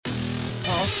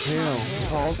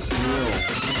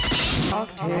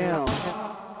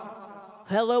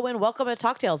Hello and welcome to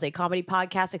Talk Tales, a comedy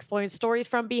podcast exploring stories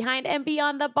from behind and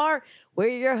beyond the bar. We're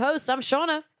your hosts. I'm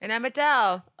Shauna. And I'm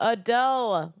Adele.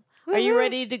 Adele, are you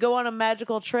ready to go on a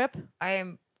magical trip? I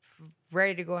am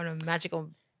ready to go on a magical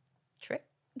trip.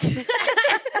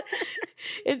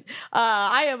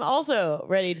 I am also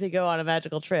ready to go on a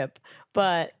magical trip,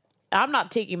 but I'm not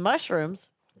taking mushrooms.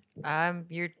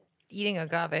 You're eating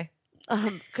agave.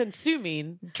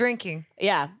 Consuming. Drinking.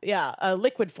 Yeah, a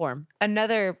liquid form.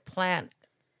 Another plant.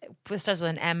 It starts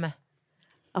with an M.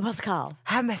 A mezcal.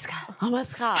 A mezcal. A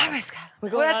mezcal. A mezcal. We're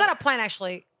Well, going that's on- not a plant,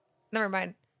 actually. Never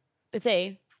mind. It's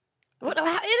a... What, it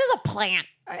is a plant.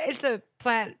 It's a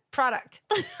plant product.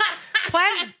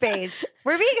 Plant-based.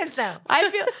 We're vegans now. I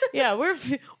feel... Yeah, we're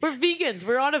vegans.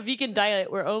 We're on a vegan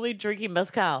diet. We're only drinking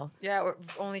mezcal. Yeah, we're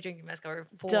only drinking mezcal. We're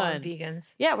full-on Done.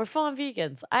 vegans. Yeah, we're full on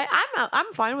vegans.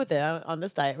 I'm fine with it on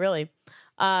this diet, really.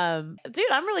 Dude,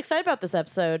 I'm really excited about this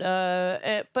episode.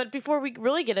 But before we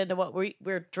really get into what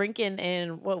we're drinking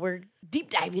and what we're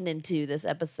deep diving into this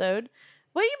episode,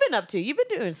 what have you been up to? You've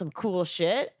been doing some cool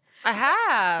shit. I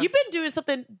have. You've been doing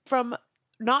something from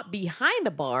not behind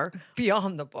the bar,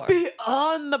 beyond the bar.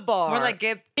 beyond the bar. More like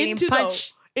getting into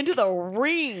punched. into the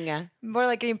ring. More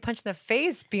like getting punched in the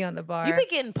face beyond the bar. You've been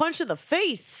getting punched in the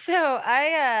face. So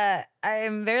I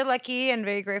am very lucky and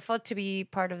very grateful to be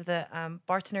part of the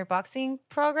bartender boxing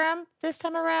program this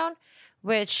time around.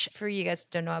 Which, for you guys who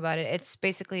don't know about it, it's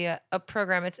basically a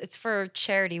program. It's for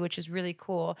charity, which is really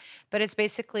cool. But it's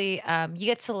basically you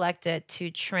get selected to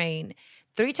train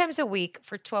 3 times a week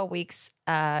for 12 weeks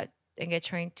and get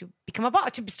trained to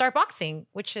to start boxing,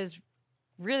 which is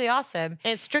really awesome.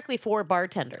 And it's strictly for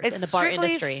bartenders It's in the bar strictly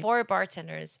industry. for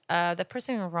bartenders. The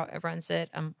person who runs it,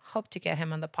 hope to get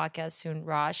him on the podcast soon,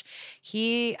 Raj.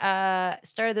 He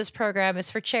started this program. It's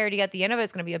for charity. At the end of it,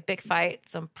 it's going to be a big fight.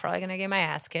 So I'm probably going to get my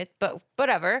ass kicked, but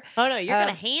whatever. Oh no, you're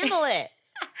gonna handle it.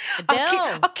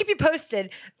 Adele, I'll keep you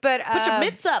posted. But put your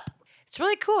mitts up. it's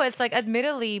really cool. It's like,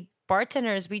 admittedly,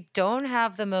 bartenders, we don't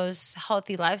have the most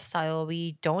healthy lifestyle.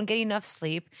 We don't get enough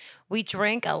sleep. We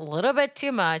drink a little bit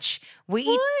too much. We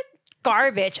eat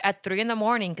garbage at 3 a.m.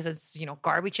 because it's,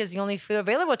 garbage is the only food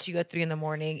available to you at 3 a.m.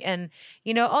 And,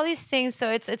 all these things. So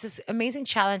it's this amazing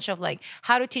challenge of like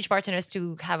how to teach bartenders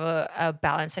to have a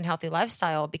balanced and healthy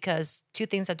lifestyle, because 2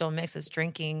 things that don't mix is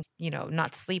drinking,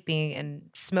 not sleeping, and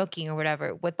smoking or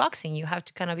whatever. With boxing, you have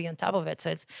to kind of be on top of it.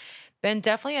 So it's been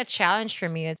definitely a challenge for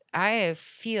me. I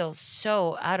feel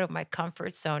so out of my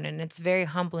comfort zone, and it's very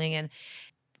humbling.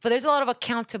 But there's a lot of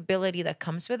accountability that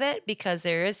comes with it, because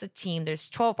there is a team. There's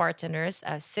 12 bartenders,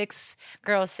 6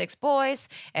 girls, 6 boys,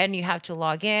 and you have to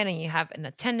log in, and you have an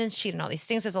attendance sheet and all these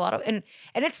things. There's a lot of and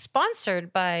it's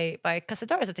sponsored by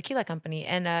Cazadores, a tequila company,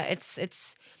 and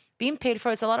it's being paid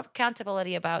for. It's a lot of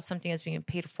accountability about something that's being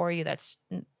paid for you. That's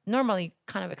normally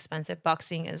kind of expensive.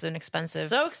 Boxing is an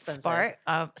expensive,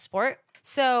 sport.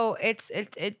 So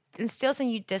it instills in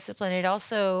you discipline. It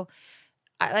also,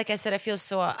 like I said, I feel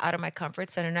so out of my comfort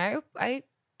zone, and I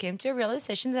came to a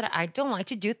realization that I don't like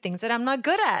to do things that I'm not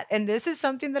good at, and this is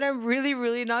something that I'm really,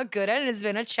 really not good at, and it's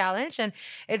been a challenge, and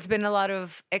it's been a lot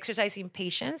of exercising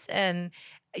patience and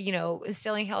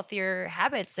instilling healthier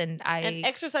habits, and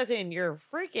exercising your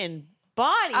freaking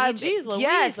body. Jeez Louise,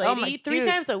 yes, lady. 3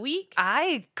 times a week.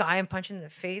 I got him punched in the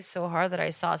face so hard that I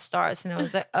saw stars, and I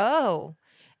was like, oh.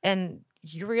 And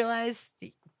you realize,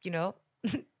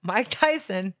 Mike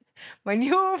Tyson, my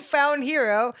newfound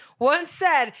hero, once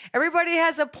said, everybody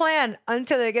has a plan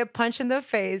until they get punched in the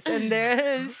face. And that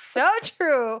is so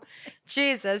true.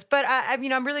 Jesus. But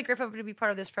I'm really grateful to be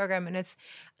part of this program, and it's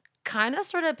kind of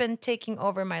sort of been taking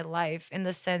over my life in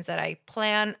the sense that I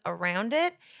plan around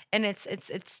it, and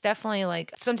it's definitely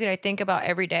like something I think about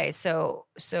every day. So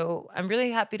I'm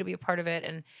really happy to be a part of it,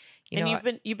 and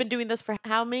you've been doing this for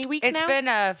how many weeks now? It's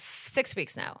been 6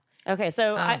 weeks now. Okay,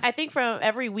 so I think from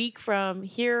every week from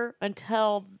here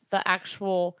until the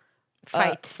actual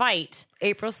fight,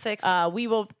 April 6th, we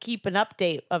will keep an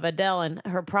update of Adele and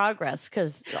her progress,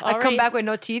 because I come back with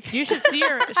no teeth. You should see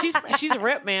her. She's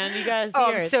ripped, man. You guys see her.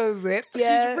 I'm so ripped.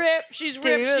 Yeah. She's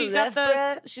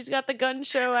ripped. She's got the gun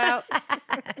show out.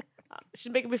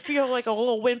 She's making me feel like a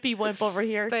little wimpy wimp over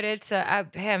here. But it's man,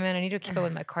 I need to keep up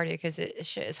with my cardio, because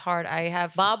shit is hard. I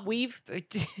have bob weave.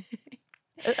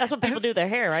 That's what people do with their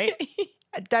hair, right?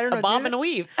 I don't know. A bob and a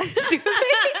weave.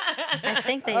 I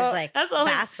think they use like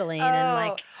Vaseline and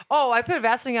like. Oh, I put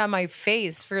Vaseline on my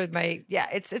face for my. Yeah,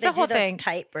 it's a whole thing.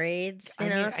 Tight braids, so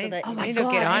that. I need to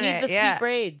get on it. The sweet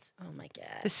braids. Oh my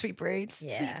god. The sweet braids.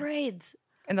 Yeah. Sweet braids.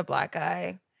 And the black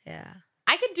eye. Yeah.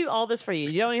 I can do all this for you.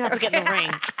 You don't even have to get in the ring.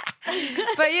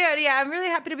 But yeah, I'm really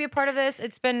happy to be a part of this.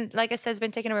 It's been, like I said, it's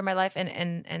been taking over my life,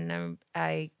 and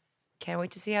I can't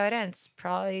wait to see how it ends.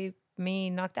 Probably me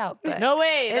knocked out, but no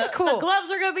way. It's cool. The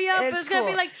gloves are gonna be up. It's gonna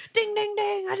cool. be like ding, ding,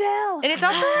 ding, Adele. And it's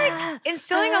also like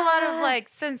instilling a lot of like,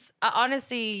 since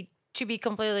honestly, to be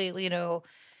completely,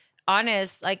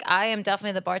 honest, like I am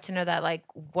definitely the bartender that like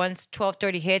once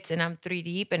 12:30 hits and I'm 3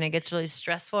 deep and it gets really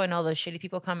stressful and all those shitty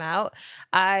people come out,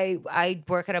 I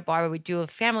work at a bar where we do a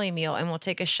family meal and we'll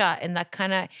take a shot, and that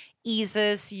kind of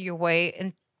eases your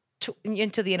way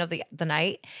into the end of the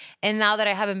night. And now that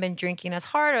I haven't been drinking as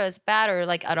hard or as bad or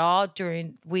like at all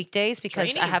during weekdays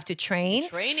because I have to train.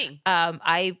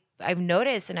 I've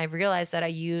noticed and I've realized that I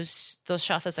use those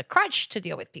shots as a crutch to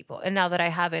deal with people. And now that I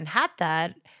haven't had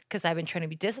that, because I've been trying to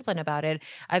be disciplined about it,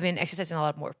 I've been exercising a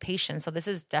lot more patience. So this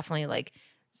is definitely like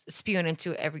spewing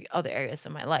into every other areas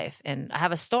of my life. And I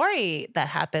have a story that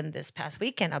happened this past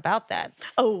weekend about that.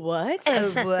 Oh, what? A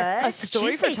what? A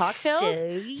story for Talk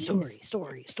Tales?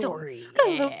 Story.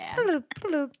 Yeah.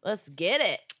 Let's get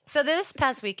it. So this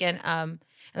past weekend, and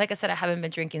like I said, I haven't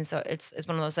been drinking. So it's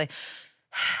one of those like,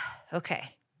 okay,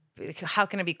 how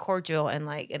can I be cordial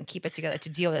and keep it together to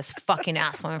deal with this fucking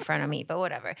asshole in front of me? But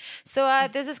whatever. So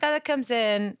there's this guy that comes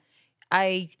in.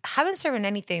 I haven't served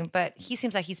anything, but he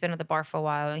seems like he's been at the bar for a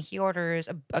while, and he orders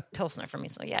a Pilsner for me.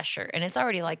 So yeah, sure. And it's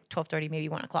already like 12:30, maybe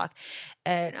 1 o'clock.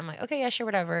 And I'm like, okay, yeah, sure,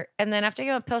 whatever. And then after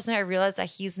getting a Pilsner, I realized that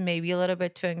he's maybe a little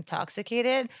bit too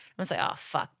intoxicated. I was like, oh,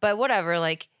 fuck. But whatever,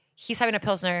 like, he's having a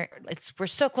Pilsner. We're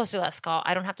so close to last call.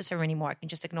 I don't have to serve anymore. I can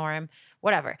just ignore him.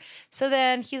 Whatever. So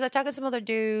then he's like talking to some other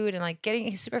dude and like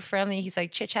he's super friendly. He's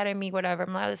like chit-chatting me, whatever.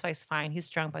 I'm like, oh, this guy's fine. He's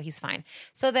drunk, but he's fine.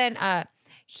 So then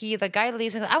the guy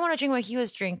leaves and goes, I want to drink what he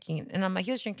was drinking. And I'm like,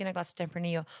 he was drinking a glass of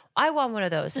Tempranillo. I want one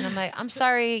of those. And I'm like, I'm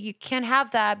sorry, you can't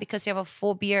have that because you have a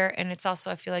full beer. And it's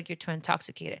also, I feel like you're too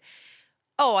intoxicated.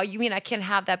 Oh, you mean I can't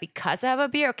have that because I have a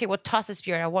beer? Okay, well, toss this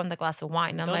beer. And I want the glass of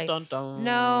wine. And I'm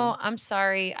no, I'm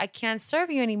sorry. I can't serve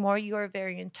you anymore. You are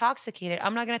very intoxicated.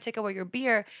 I'm not going to take away your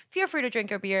beer. Feel free to drink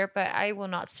your beer, but I will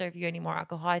not serve you any more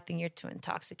alcohol. I think you're too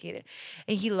intoxicated.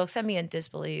 And he looks at me in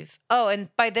disbelief. Oh, and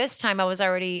by this time,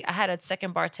 I had a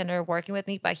second bartender working with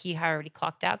me, but he had already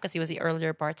clocked out because he was the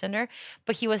earlier bartender.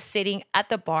 But he was sitting at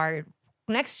the bar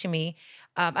next to me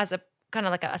as a kind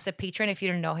of like as a patron. If you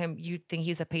don't know him, you'd think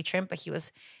he's a patron, but he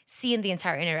was seeing the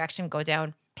entire interaction go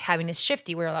down, having his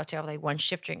shifty. We were allowed to have like one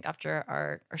shift drink after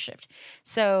our shift.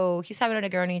 So he's having a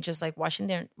gurney, just like watching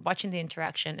the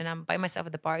interaction. And I'm by myself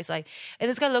at the bar. He's like, and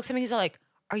this guy looks at me, he's like,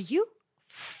 are you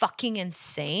fucking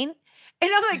insane?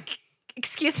 And I'm like,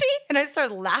 excuse me? And I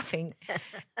started laughing.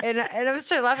 And I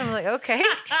started laughing. I'm like, okay.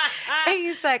 And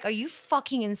he's like, are you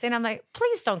fucking insane? I'm like,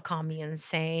 please don't call me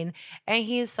insane. And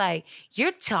he's like,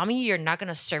 you're telling me you're not going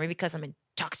to serve me because I'm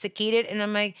intoxicated? And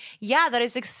I'm like, yeah, that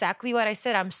is exactly what I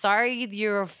said. I'm sorry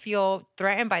you feel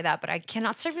threatened by that, but I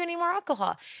cannot serve you any more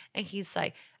alcohol. And he's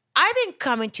like, I've been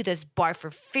coming to this bar for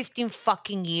 15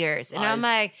 fucking years. And I'm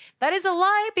like, that is a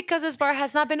lie because this bar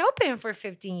has not been open for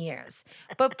 15 years.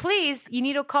 But please, you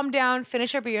need to calm down,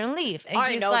 finish your beer and leave. And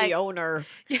I know the owner.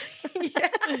 Yeah,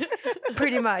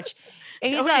 pretty much.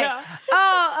 And he's oh,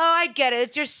 I get it.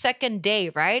 It's your second day,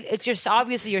 right? It's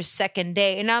obviously your second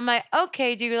day. And I'm like,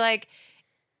 okay, dude, like,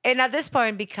 and at this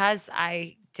point, because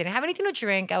I didn't have anything to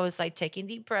drink, I was like taking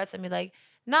deep breaths and be like,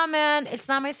 nah, man, it's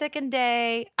not my second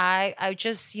day. I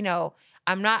just,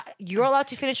 I'm not, you're allowed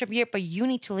to finish your beer, but you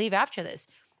need to leave after this.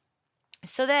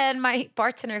 So then my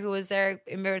bartender who was there,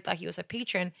 and Mary thought he was a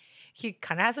patron, he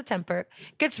kind of has a temper,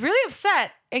 gets really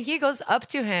upset, and he goes up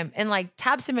to him and like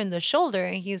taps him in the shoulder,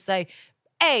 and he's like,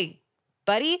 hey,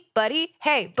 buddy,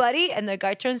 hey, buddy. And the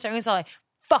guy turns around and he's like,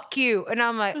 fuck you. And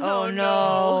I'm like, oh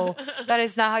no, that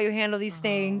is not how you handle these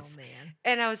things. Man.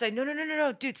 And I was like,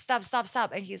 no, dude, stop.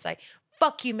 And he's like,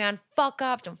 fuck you, man. Fuck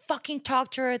off. Don't fucking talk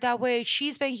to her that way.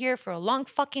 She's been here for a long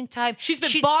fucking time. She's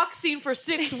been boxing for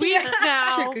 6 weeks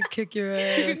now. She could kick your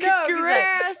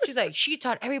ass. She's like, she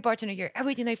taught every bartender here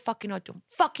everything they fucking know. Don't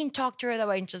fucking talk to her that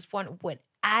way. And just went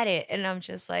at it. And I'm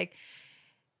just like,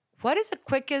 what is the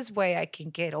quickest way I can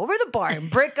get over the bar and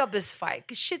break up this fight?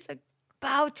 Because shit's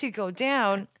about to go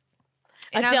down.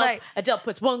 And Adele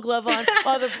puts one glove on,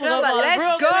 other glove on.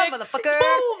 Let's go, motherfucker.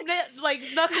 Boom! Like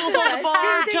knuckles on the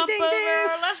bar, jump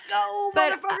over. Let's go,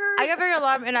 motherfuckers. I got very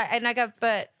alarmed,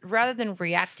 but rather than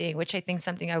reacting, which I think is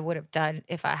something I would have done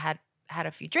if I had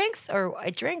a few drinks or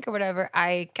a drink or whatever,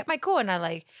 I kept my cool and I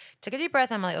like took a deep breath.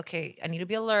 I'm like, okay, I need to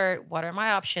be alert. What are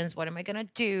my options? What am I gonna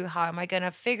do? How am I gonna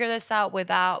figure this out with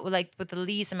the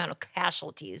least amount of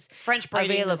casualties? French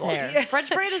braiding available. His hair.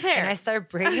 French braid his hair. And I started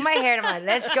braiding my hair and I'm like,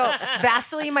 let's go.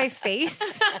 Vaseline my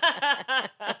face.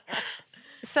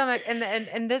 So I'm like,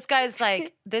 and this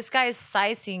guy's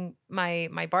sizing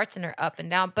my bartender up and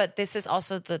down. But this is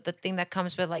also the thing that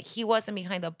comes with, like, he wasn't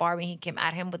behind the bar when he came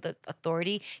at him with the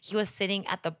authority. He was sitting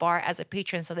at the bar as a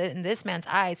patron. So that in this man's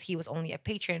eyes, he was only a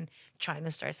patron trying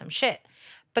to start some shit.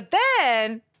 But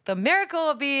then the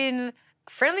miracle of being a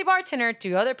friendly bartender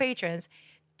to other patrons.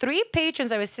 3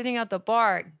 patrons that were sitting at the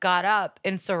bar got up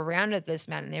and surrounded this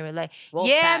man. And they were like,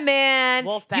 man,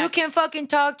 you can fucking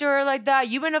talk to her like that.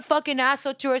 You've been a fucking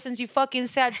asshole to her since you fucking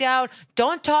sat down.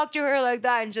 Don't talk to her like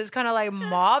that. And just kind of like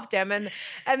mobbed him. And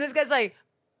this guy's like,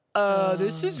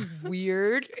 this is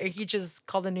weird. And he just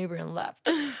called an Uber and left.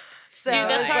 So dude,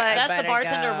 that's the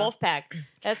bartender wolf pack.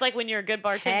 That's like when you're a good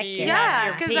bartender.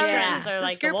 Yeah, because I was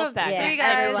like the wolf pack.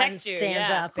 Everyone stands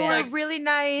up. Who are really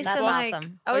nice. That's and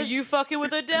awesome. Are you fucking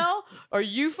with Adele? Are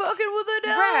you fucking with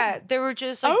Adele? Right. They were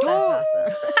just like,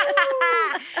 awesome.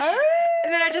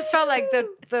 And then I just felt like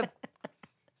the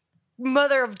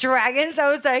mother of dragons. I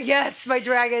was like, yes, my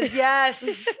dragons,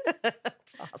 yes.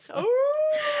 That's awesome.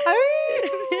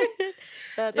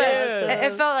 But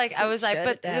it felt like I was like,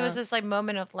 but there was this like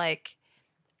moment of like,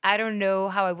 I don't know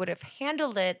how I would have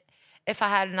handled it if I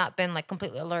had not been like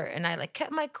completely alert. And I like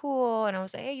kept my cool and I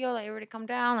was like, hey, yo, like, everybody come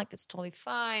down. Like, it's totally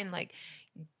fine. Like,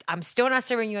 I'm still not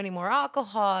serving you any more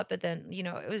alcohol. But then, you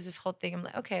know, it was this whole thing. I'm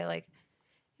like, okay, like,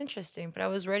 interesting. But I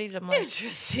was ready to, I'm like,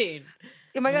 interesting.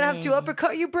 Am I going to have to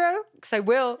uppercut you, bro? Because I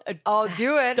will. I'll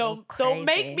do it. Don't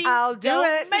make me. I'll do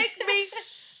it. Don't make me.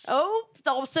 Oh,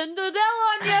 don't send Adele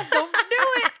on you. Don't do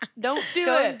it.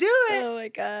 Don't do it. Oh my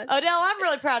God. Adele, I'm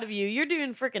really proud of you. You're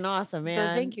doing freaking awesome, man.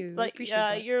 Well, thank you. Like,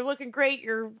 you're looking great.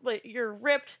 You're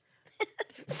ripped.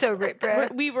 So ripped, bro.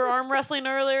 We were arm wrestling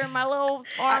earlier. My little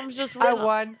arms just I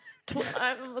won.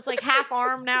 It's like half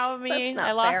arm now of me.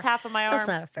 I lost half of my arm. That's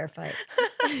not a fair fight.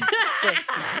 That's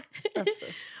not. That's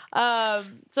just...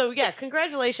 So yeah,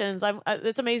 congratulations.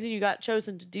 It's amazing you got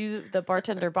chosen to do the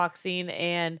bartender boxing,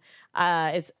 and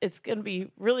it's going to be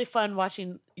really fun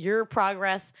watching your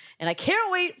progress. And I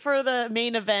can't wait for the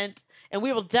main event. And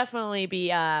we will definitely be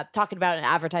talking about it and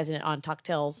advertising it on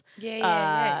Talktails.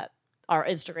 Yeah. Our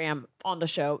Instagram, on the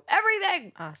show,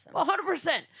 everything. Awesome.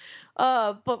 100%.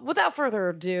 But without further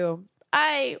ado,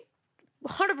 I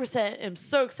 100% am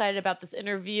so excited about this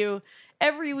interview.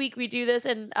 Every week we do this,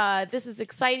 and this is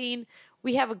exciting.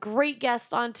 We have a great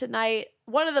guest on tonight,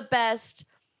 one of the best,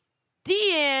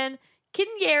 Deanne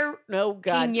Quinones.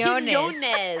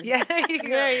 Yeah, there you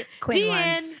go.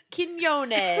 Deanne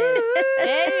Quinones.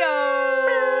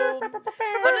 Heyo.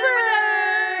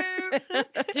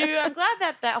 Dude, I'm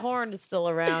glad that horn is still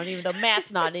around, even though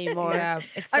Matt's not anymore. Yeah,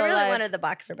 I really wanted the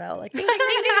boxer bell. Like, ding, ding, ding,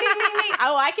 ding, ding, ding, ding.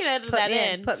 Oh, I can edit that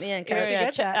in. Put me in.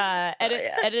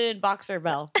 Edit in boxer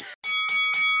bell.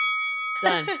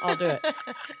 Done. I'll do it.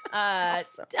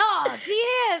 Awesome. Oh,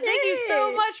 Deanne, thank you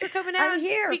so much for coming out and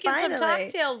here, speaking finally. some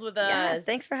Talktails with us. Yeah,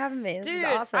 thanks for having me. This Dude, is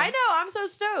awesome. I know. I'm so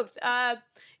stoked.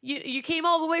 You came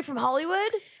all the way from Hollywood?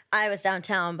 I was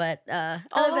downtown, but I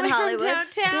All live the in way from Hollywood.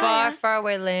 downtown? Far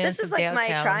away land. This is like my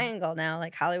triangle now,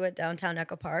 like Hollywood, downtown,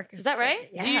 Echo Park. Is that right?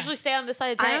 Yeah. Do you usually stay on this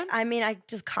side of town? I mean, I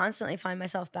just constantly find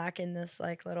myself back in this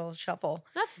like little shuffle.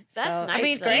 That's So, nice. I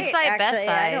mean, though. East side, best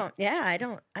side. I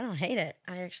don't hate it.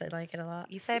 I actually like it a lot.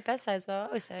 East side, best side as well. I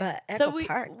always say. But Echo So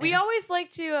Park, we man. always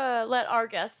like to let our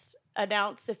guests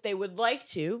announce if they would like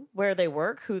to, where they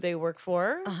work, who they work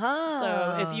for.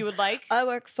 So if you would like. I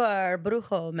work for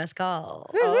Brujo Mezcal.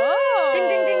 Oh. Ding,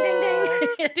 ding, ding, ding,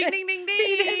 ding. Ding, ding,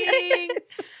 ding, ding.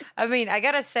 I mean, I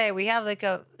gotta say, we have like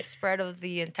a spread of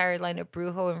the entire line of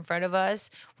Brujo in front of us.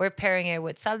 We're pairing it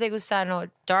with sal de gusano,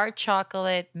 dark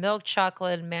chocolate, milk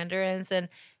chocolate, mandarins, and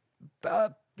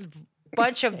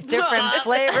bunch of different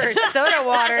flavors, soda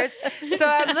waters.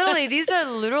 So these are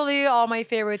literally all my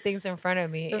favorite things in front of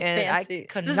me, and Fancy. I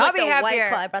could This is not like be the happier. White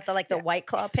Claw. I brought the White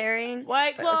Claw pairing.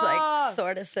 White But it was Claw. like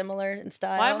sort of similar in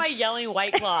style. Why am I yelling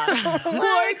White Claw?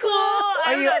 White Claw.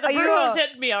 The Brujo's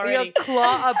hitting me Are already. you a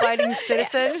claw-abiding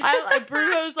citizen?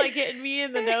 Brujo's like hitting me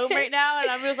in the dome right now,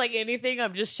 and I'm just like anything.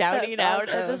 I'm just shouting it That's out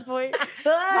at awesome. this point.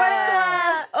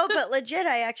 Oh, but legit,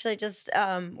 I actually just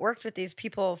worked with these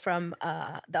people from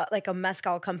like a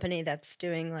mezcal company that's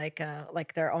doing like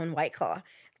their own White Claw.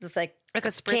 It's like Like a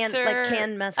spritzer?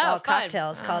 canned mezcal Oh, fun.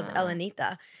 cocktails called El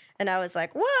Anita. And I was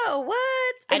like, whoa,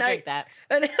 what? And I drink that.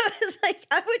 And I was like,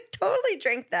 I would totally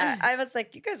drink that. I was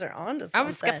like, you guys are on to something. I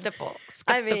was skeptical.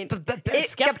 I mean,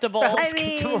 Skeptical. I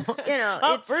mean, you know,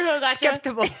 Oh, it's Brujo got you.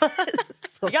 skeptical.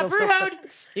 You got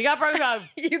Brujoed. You got Brujoed.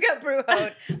 You got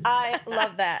Brujoed. I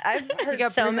love that. I've heard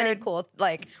got so many Brujoed. cool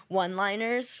like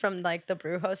one-liners from like the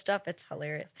Brujo stuff. It's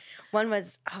hilarious. One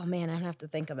was, oh man, I have to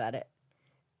think about it.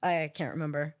 I can't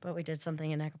remember, but we did something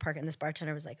in Echo Park, and this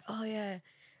bartender was like, "Oh yeah,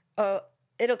 oh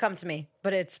it'll come to me,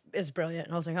 but it's brilliant."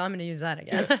 And I was like, oh, "I'm going to use that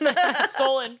again."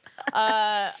 Stolen.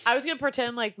 I was gonna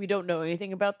pretend like we don't know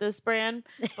anything about this brand,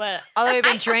 but Although we've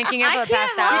been drinking it for the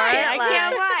past lie. hour. can't I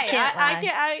can't lie. Can't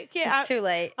lie. I can't. It's too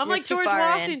late. I'm You're like too George far in.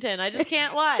 Washington. I just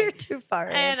can't lie. You're too far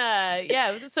in. And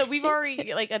yeah, so we've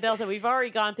already, like Adele said, we've already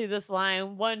gone through this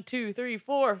line. 1, 2, 3,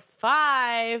 4,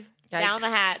 5 down the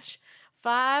Yikes. hatch.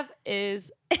 5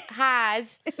 is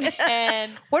has,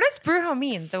 and What does brujo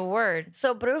mean? The word.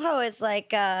 So brujo is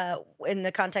like in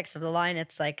the context of the line,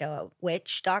 it's like a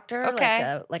witch doctor,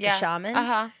 Okay. like Yeah. a shaman.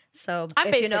 Uh-huh. So I'm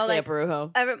if basically you know, like a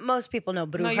brujo. most people know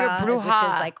bruja, you're which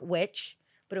bruja. is like witch.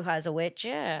 Bruja is a witch.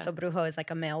 Yeah. So brujo is like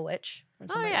a male witch. When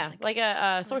Oh somebody yeah, is like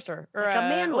a sorcerer or Like a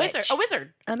man wizard. witch. A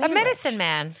wizard. a, A man medicine witch.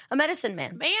 man. A medicine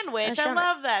man. Man witch. I shaman.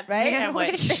 love that. Right? Man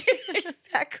witch.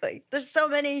 Exactly. There's so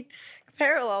many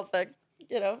parallels that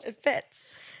it fits.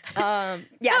 Yeah.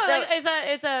 No, so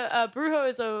it's a brujo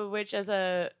is a witch, as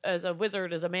a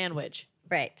wizard is a man witch,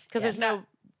 right. because yes. there's no.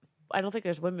 I don't think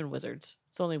there's women wizards.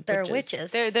 It's only They're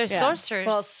witches. witches. They're Yeah. sorcerers.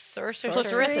 Well, sorceresses.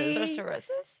 sorcery-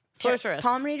 Sorceresses. Sorceress.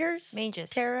 palm readers, Mages.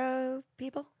 tarot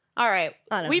people. All right,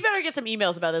 I don't we know. better get some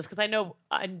emails about this because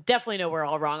I definitely know we're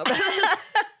all wrong about this.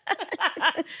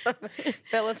 So,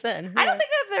 fill us in. I don't think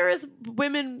that there is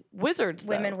women wizards. Though.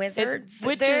 Women It's wizards?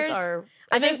 witches There's- are.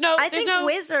 I And think, there's no. I there's think no.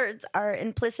 wizards are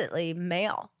implicitly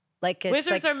male. Like it's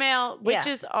Wizards like, are male. yeah.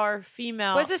 Witches are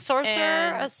female. Was a sorcerer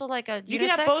and also like a you can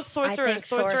have both unisex? sorcerer I and think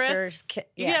sorceress. You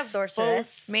You yeah, can have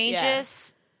sorceress. both.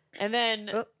 mages. And then,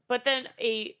 Oh. but then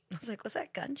a I was like, was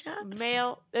that gunshot?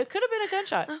 male. It could have been a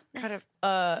gunshot. Oh, nice. Kind of.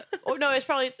 Oh no, it's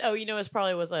probably. Oh, it's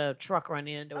probably was a truck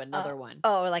running into another one.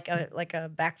 Oh, like a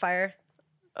backfire.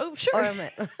 Oh, sure. Or am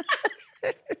I-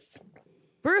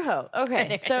 Brujo. Okay,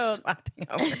 Anyway, so swapping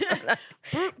over.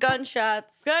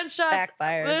 Gunshots, gunshot.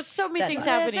 backfires. There's so many things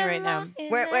death. happening right now.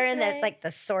 We're in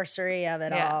the sorcery of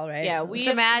it Yeah. all, right? Yeah, So- we It's a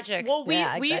have- magic. Well, we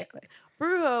yeah, exactly.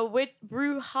 Brujo with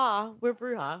Bruja. We're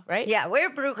Bruja, right? Yeah, we're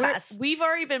brujas. We've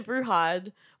already been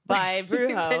Bruja'd by We've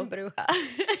Brujo. been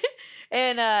brujas.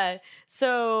 And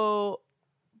so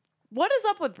what is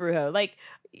up with Brujo? Like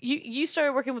you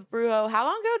started working with Brujo how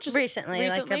long ago? Just Recently,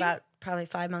 like about probably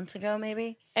 5 months ago,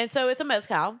 maybe. And so it's a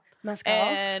mezcal. Mezcal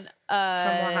And from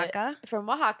Oaxaca. From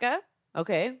Oaxaca.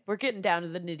 Okay, we're getting down to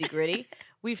the nitty gritty.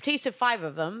 We've tasted 5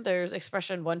 of them. There's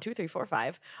expression 1, 2, 3, 4,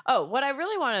 5. Oh, what I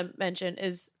really want to mention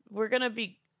is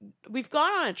we've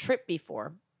gone on a trip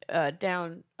before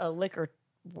down a liquor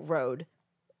road.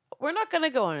 We're not going to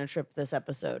go on a trip this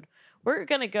episode. We're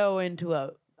going to go into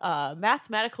a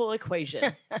mathematical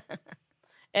equation.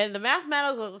 And the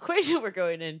mathematical equation we're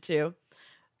going into,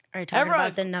 Are you talking Everyone-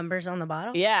 about the numbers on the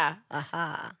bottle? yeah,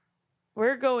 Aha.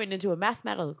 we're going into a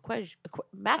mathematical equation.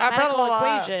 blah, blah.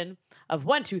 Equation of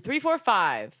 1, 2, 3, 4,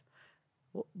 5.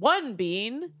 1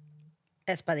 being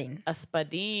Espadín.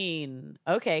 espadín.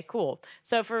 Okay, cool.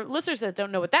 So for listeners that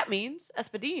don't know what that means,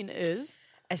 espadín is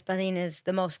Espadín is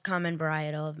the most common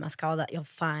varietal of mezcal that you'll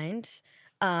find.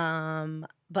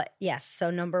 But yes, so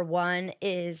number 1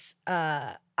 is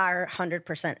our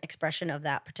 100% expression of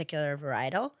that particular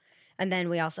varietal. And then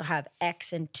we also have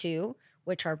X and 2,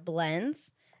 which are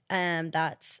blends.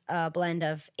 That's a blend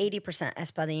of 80%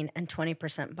 Espadín and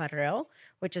 20% Barril,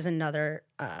 which is another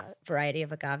variety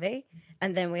of agave.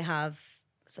 And then we have,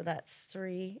 so that's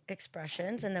 3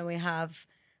 expressions. And then we have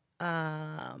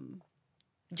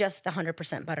just the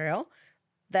 100% Barril.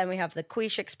 Then we have the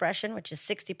Quiche expression, which is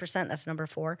 60%. That's number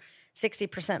 4.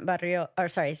 60% Barril,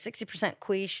 60%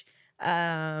 Quiche.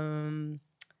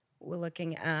 We're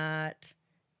looking at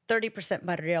 30%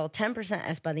 Barril, 10%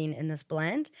 Espadín in this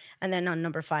blend. And then on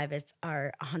number 5, it's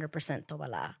our 100%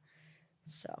 Tobala.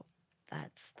 So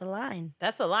that's the line.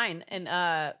 that's the line,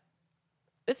 and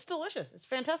it's delicious. It's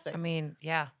fantastic. I mean,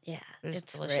 yeah. Yeah, It's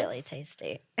it's delicious. really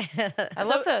tasty. I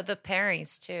love the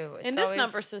pairings too. in It's this always-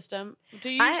 number system, do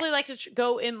you usually like to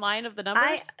go in line of the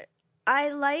numbers? I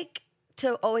like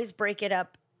to always break it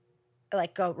up,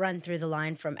 like go run through the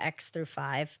line from X through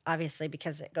 5, obviously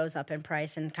because it goes up in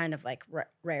price and kind of like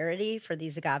rarity for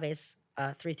these agaves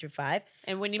 3 through 5.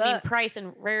 And when you mean But- price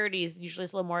and rarities, usually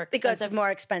it's a little more Because expensive. it's more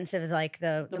expensive, like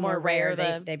the more more rare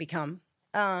rare they become.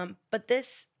 But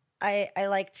this, I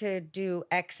like to do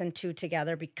X and 2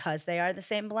 together because they are the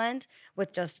same blend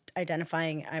with just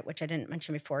identifying, which I didn't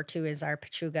mention before, 2 is our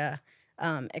Pechuga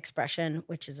expression,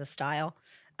 which is a style.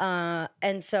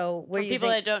 And so we're For using... people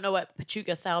that don't know what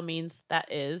Pachuca style means,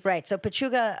 that is. Right. So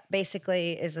Pechuga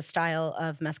basically is a style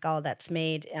of mezcal that's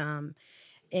made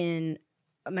in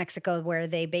Mexico, where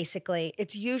they basically,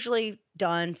 it's usually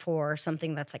done for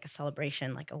something that's like a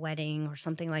celebration, like a wedding or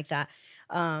something like that,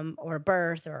 or a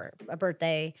birth or a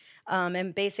birthday.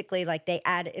 And basically, like they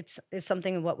add, it's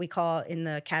something what we call in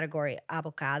the category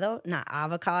avocado, not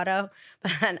avocado,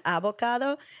 but an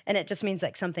avocado. And it just means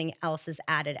like something else is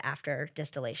added after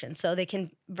distillation. So they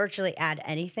can virtually add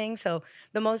anything. So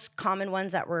the most common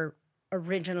ones that were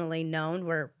originally known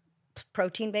were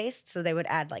protein based. So they would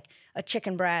add like a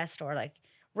chicken breast or like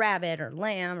rabbit or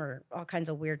lamb or all kinds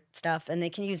of weird stuff. And they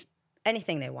can use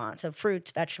anything they want. So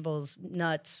fruits, vegetables,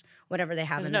 nuts, whatever they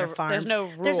have in their farms.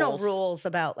 There's no rules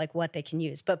about like what they can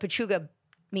use. But pechuga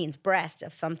means breast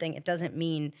of something. It doesn't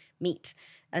mean meat.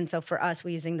 And so for us, we're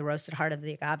using the roasted heart of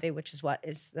the agave, which is what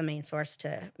is the main source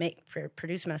to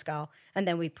produce mezcal. And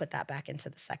then we put that back into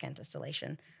the second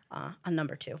distillation on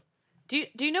number 2. Do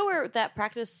you know where that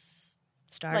practice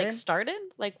started?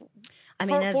 Like, I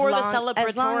mean, for the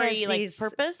celebratory like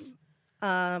purpose?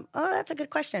 That's a good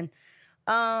question.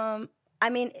 I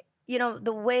mean, you know,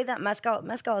 the way that mezcal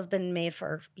has been made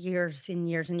for years and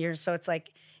years and years. So it's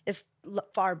like as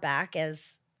far back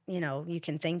as, you know, you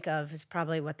can think of is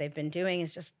probably what they've been doing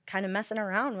is just kind of messing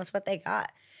around with what they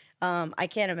got. I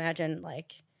can't imagine,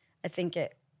 like, I think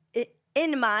it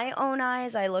in my own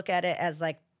eyes, I look at it as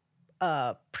like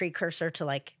a precursor to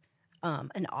like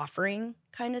an offering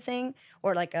kind of thing,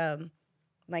 or like a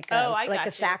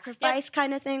sacrifice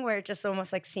kind of thing, where it just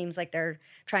almost like seems like they're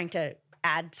trying to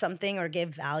add something or give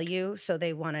value, so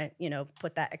they want to, you know,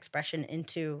 put that expression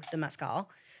into the mezcal.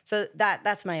 So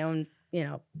that's my own, you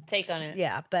know, take on it.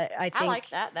 Yeah, but I think I like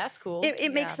that. That's cool.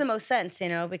 It makes the most sense, you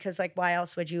know, because like why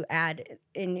else would you add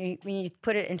when you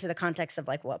put it into the context of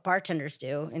like what bartenders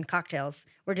do in cocktails?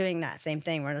 We're doing that same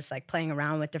thing. We're just like playing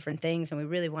around with different things, and we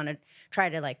really want to try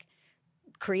to like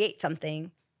create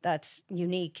something that's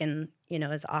unique and, you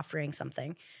know, is offering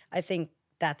something. I think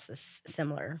that's a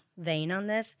similar vein on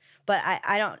this, but I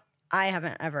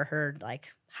haven't ever heard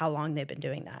like how long they've been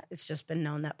doing that. It's just been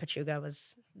known that pechuga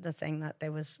was the thing that they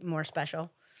was more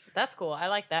special. That's cool. I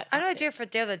like that. I know they do it for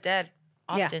Day of the Dead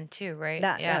often too, right?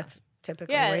 That's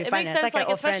typically where you find it. It's like an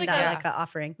ofrenda, like an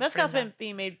offering. Mezcal's been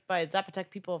being made by Zapotec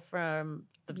people from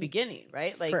the beginning,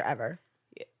 right? Like forever.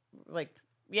 Like,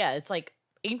 yeah, it's like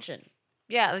ancient.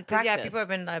 Yeah, like practice. people have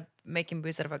been making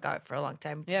booze out of agave for a long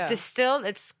time. Yeah. Distilled,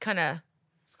 it's kind of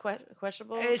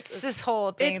questionable. It's this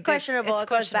whole thing. It's questionable. It's it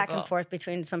goes back and forth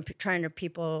between some trying to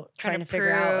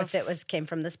figure out if it came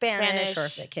from the Spanish or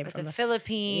if it came from the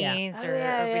Philippines or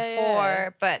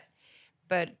before. But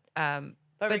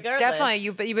regardless, definitely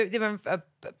they've been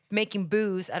making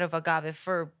booze out of agave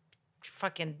for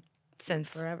fucking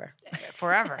since forever. Since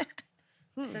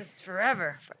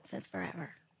forever. Since forever.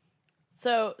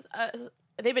 So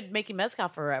they've been making mezcal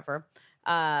forever.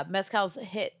 Mezcal's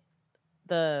hit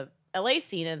the LA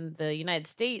scene in the United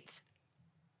States.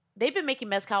 They've been making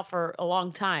mezcal for a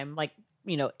long time, like,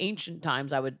 you know, ancient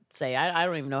times, I would say. I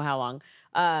don't even know how long.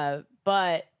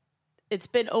 But it's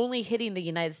been only hitting the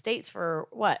United States for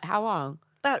what? How long?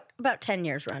 About 10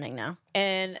 years running now.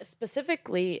 And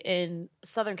specifically in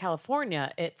Southern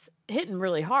California, it's hitting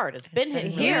really hard. It's been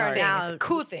hitting really hard. Now, it's a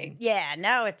cool thing. Yeah,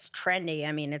 now it's trendy.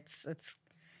 I mean, it's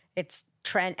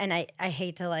trend, and I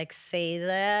hate to like say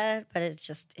that, but it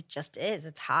just is.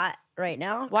 It's hot right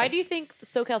now. Why do you think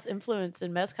SoCal's influence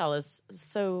in mezcal is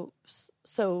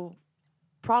so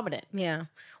prominent? Yeah.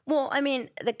 Well, I mean,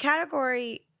 the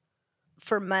category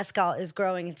for mezcal is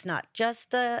growing. It's not just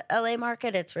the LA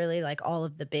market. It's really like all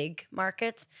of the big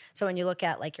markets. So when you look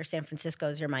at like your San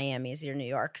Franciscos, your Miamis, your New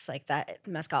Yorks, like that,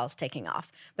 mezcal is taking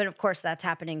off. But of course that's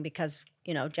happening because,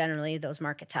 you know, generally those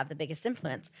markets have the biggest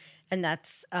influence. And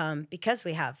that's because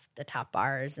we have the top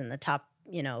bars and the top,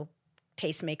 you know,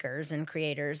 tastemakers and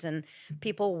creators, and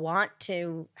people want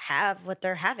to have what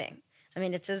they're having. I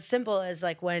mean, it's as simple as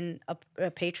like when a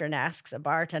patron asks a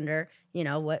bartender, you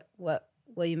know, what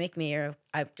will you make me? Or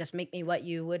I just make me what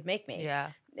you would make me.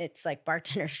 Yeah. It's like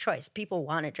bartender's choice. People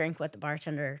want to drink what the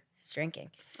bartender is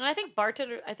drinking. And I think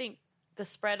the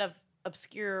spread of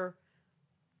obscure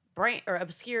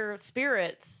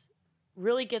spirits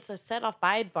really gets us set off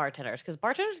by bartenders, because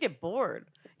bartenders get bored.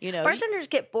 You know, bartenders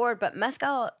get bored, but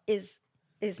mezcal is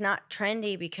not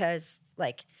trendy because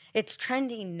like it's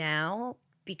trendy now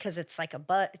because it's like a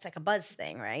buzz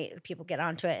thing, right? People get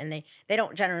onto it and they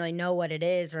don't generally know what it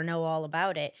is or know all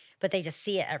about it, but they just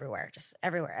see it everywhere.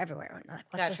 And they're like,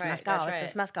 what's this mezcal? What's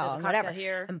this mezcal? And whatever.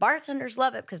 Here. And bartenders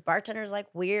love it because bartenders like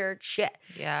weird shit.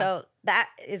 Yeah. So that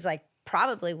is like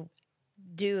probably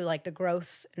due like the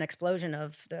growth and explosion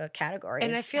of the category.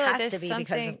 And I feel like there's has to be something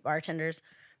because of bartenders,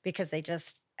 because they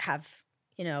just have,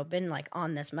 you know, been like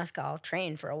on this mezcal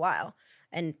train for a while.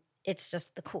 And it's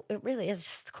just it really is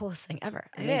just the coolest thing ever.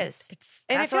 It is.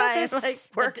 And I that's feel like why I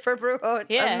this- work for Brujo.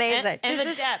 It's amazing. And This the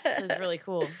is- depths is really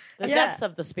cool. The Yeah. depths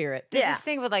of the spirit. There's Yeah. this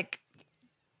thing with like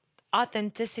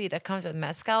authenticity that comes with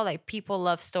mezcal. Like people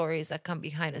love stories that come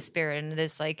behind a spirit, and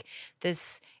there's like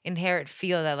this inherent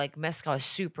feel that like mezcal is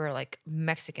super like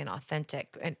Mexican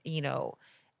authentic, and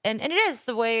and it is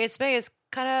the way it's made. It's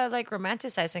kind of like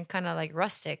romanticized and kind of like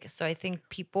rustic. So I think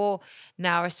people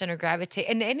now are starting to gravitate,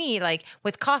 and any like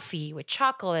with coffee, with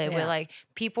chocolate, with Yeah. like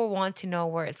people want to know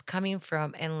where it's coming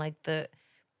from, and like the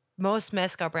most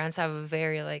mezcal brands have a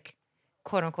very like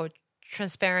quote unquote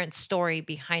transparent story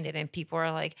behind it, and people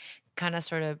are like kind of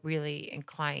sort of really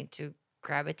inclined to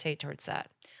gravitate towards that.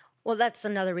 Well, that's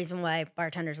another reason why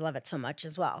bartenders love it so much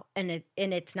as well. And it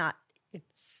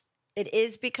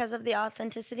is because of the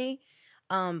authenticity,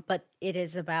 but it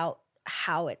is about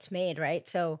how it's made, right?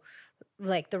 So,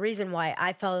 like the reason why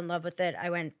I fell in love with it, I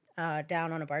went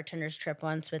down on a bartender's trip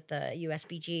once with the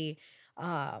USBG,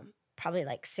 probably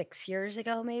like 6 years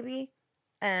ago, maybe.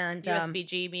 And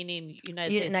USBG meaning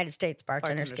United States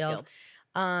Bartenders, Bartenders Guild. Guild.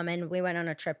 And we went on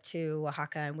a trip to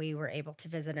Oaxaca, and we were able to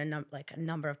visit a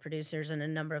number of producers and a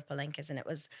number of palenques, and it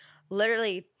was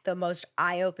literally the most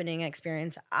eye-opening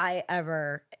experience I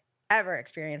ever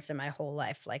experienced in my whole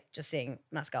life, like just seeing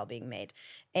mezcal being made.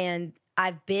 And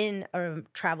I've been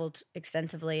traveled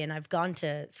extensively, and I've gone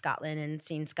to Scotland and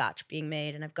seen Scotch being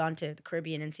made, and I've gone to the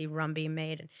Caribbean and seen rum being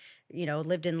made, and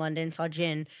lived in London, saw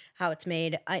gin, how it's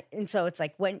made. And so it's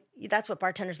like that's what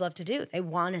bartenders love to do. They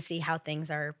want to see how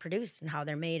things are produced and how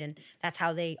they're made. And that's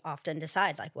how they often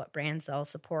decide like what brands they'll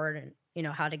support and,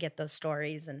 how to get those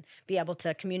stories and be able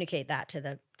to communicate that to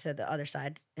the other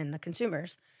side and the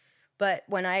consumers. But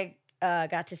when I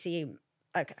got to see,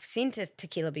 I've seen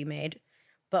tequila be made,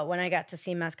 but when I got to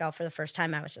see mezcal for the first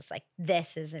time, I was just like,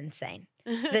 this is insane.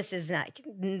 This is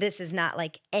not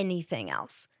like anything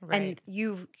else. Right. And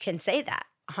you can say that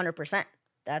 100%.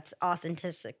 That's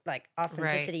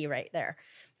authenticity right there.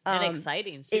 And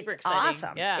exciting, super It's exciting.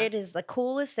 awesome. Yeah. It is the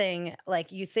coolest thing.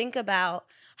 Like you think about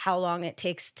how long it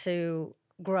takes to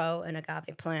grow an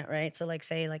agave plant, right? So like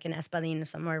say like an espadín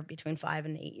somewhere between 5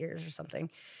 and 8 years or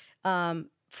something.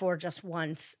 For just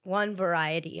one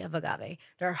variety of agave.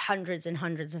 There are hundreds and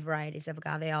hundreds of varieties of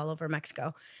agave all over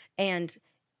Mexico. And,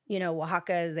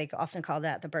 Oaxaca, they often call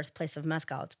that the birthplace of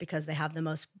mezcal. It's because they have the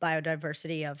most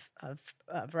biodiversity of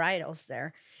varietals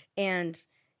there. And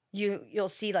you'll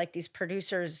see like these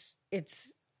producers,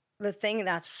 it's the thing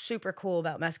that's super cool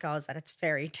about mezcal is that it's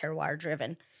very terroir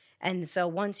driven. And so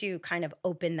once you kind of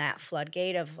open that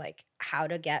floodgate of like how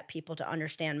to get people to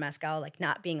understand mezcal, like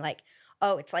not being like,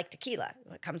 oh, it's like tequila.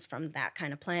 It comes from that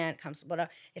kind of plant.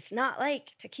 It's not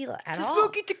like tequila at all.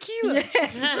 Smoky tequila.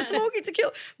 It's a smoky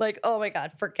tequila. Like, oh my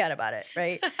God, forget about it,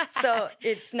 right? So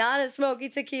it's not a smoky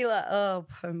tequila.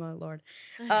 Oh my Lord.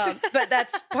 But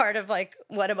that's part of like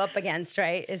what I'm up against,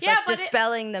 right? Is Yeah, like but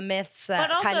dispelling the myths that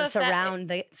but kind of also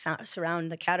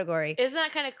surround the category. Isn't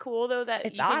that kind of cool though that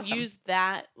It's you can awesome. use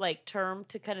that like term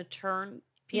to kind of turn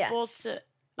people Yes. to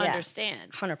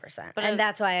understand? 100%. But And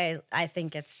that's why I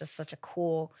think it's just such a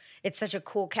cool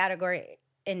category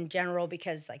in general,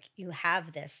 because like you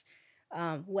have this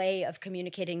way of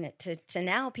communicating it to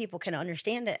now people can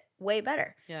understand it way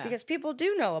better. Yeah. Because people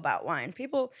do know about wine.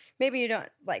 People, maybe you don't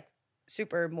like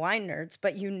super wine nerds,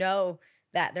 but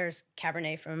that there's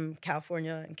Cabernet from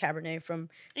California and Cabernet from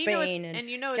Spain and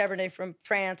Cabernet from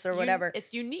France or whatever.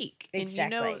 It's unique.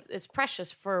 Exactly. And it's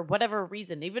precious for whatever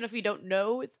reason. Even if you don't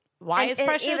know why it's And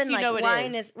precious, even you like know it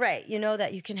wine is. right. You know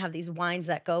that you can have these wines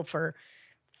that go for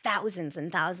thousands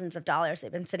and thousands of dollars.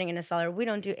 They've been sitting in a cellar. We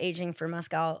don't do aging for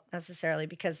mezcal necessarily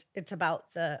because it's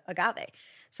about the agave.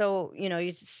 So, you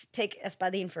just take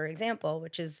Espadín, for example,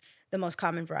 which is the most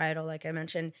common varietal, like I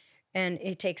mentioned, and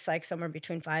it takes like somewhere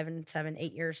between 5 and 7,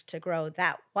 8 years to grow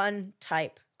that one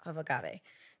type of agave.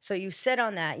 So you sit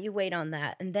on that, you wait on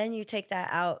that, and then you take that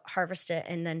out, harvest it,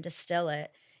 and then distill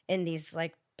it in these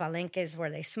like palenques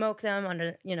where they smoke them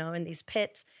under, in these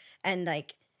pits, and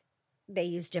like they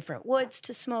use different woods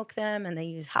to smoke them, and they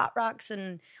use hot rocks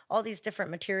and all these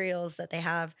different materials that they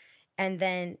have, and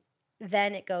then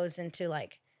it goes into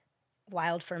like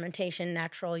wild fermentation,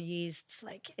 natural yeasts.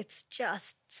 Like it's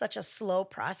just such a slow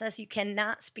process. You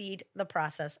cannot speed the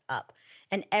process up,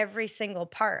 and every single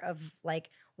part of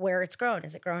like where it's grown.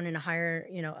 Is it grown in a higher,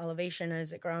 elevation?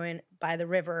 Is it growing by the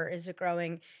river? Is it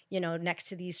growing, next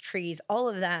to these trees? All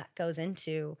of that goes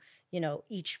into,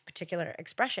 each particular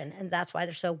expression. And that's why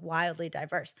they're so wildly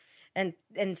diverse. And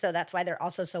so that's why they're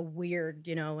also so weird,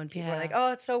 when people are like,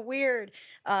 oh, it's so weird.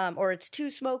 Or it's too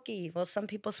smoky. Well, some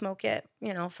people smoke it,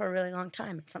 for a really long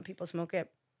time. And some people smoke it,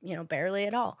 barely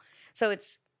at all. So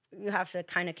it's to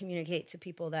kind of communicate to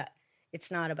people that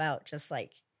it's not about just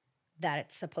like that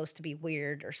it's supposed to be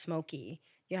weird or smoky.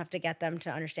 You have to get them to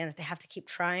understand that they have to keep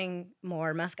trying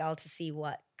more mezcal to see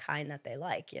what kind that they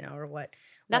like, or what.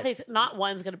 Not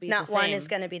one's going to be Not the one same. is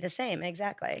going to be the same.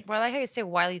 Exactly. Well, I like how you say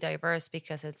widely diverse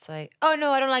because it's like, oh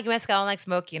no, I don't like mezcal, I don't like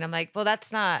smoky, and I'm like, well,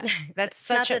 that's not. That's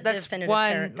not such a the that's definitive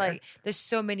one character. like. There's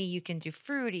so many you can do,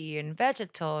 fruity and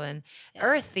vegetal and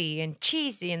earthy and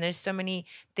cheesy, and there's so many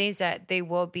things that they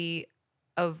will be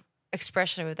of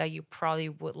expression of it that you probably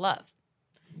would love.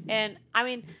 And I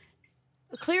mean,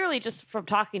 clearly, just from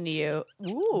talking to you,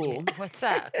 ooh, What's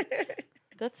that?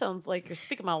 that sounds like you're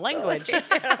speaking my language.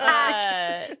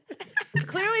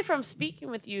 Clearly, from speaking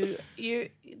with you,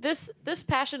 this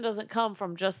passion doesn't come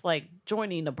from just like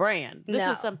joining a brand. This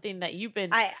No. is something that you've been.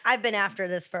 I've been after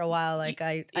this for a while. Like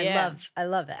I Yeah.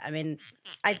 love it. I mean,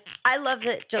 I love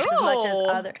it just as much as Ooh.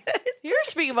 other. You're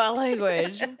speaking my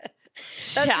language.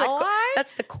 That's Shall the, I?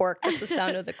 That's the cork. That's the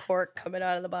sound of the cork coming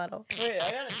out of the bottle. Wait,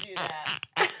 I gotta do that.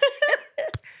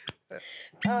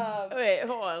 Um,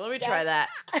 Hold on. Let me try that.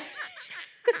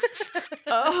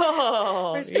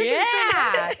 Oh, We're speaking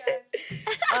yeah.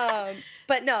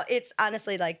 but no, it's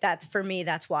honestly like that's for me.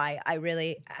 That's why I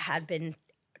really had been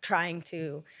trying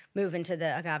to move into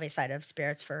the agave side of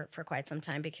spirits for quite some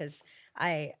time because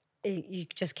you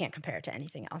just can't compare it to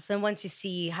anything else. And once you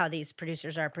see how these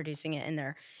producers are producing it in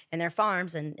their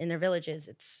farms and in their villages,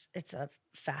 it's a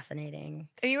fascinating.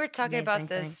 And you were talking about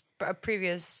Amazing this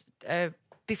previous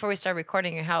before we started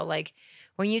recording, and how like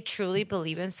when you truly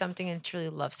believe in something and truly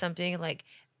love something, like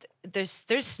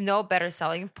there's no better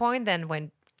selling point than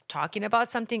when talking about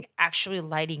something actually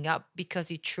lighting up because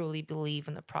you truly believe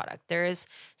in the product. There is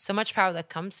so much power that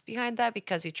comes behind that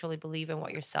because you truly believe in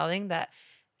what you're selling.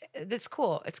 That's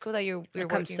cool. It's cool that you're It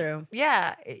comes working through.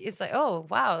 Yeah, it's like, oh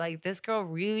wow, like this girl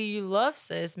really loves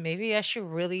this. Maybe I should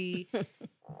really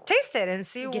taste it and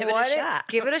see Give it a what shot.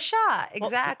 Give it a shot.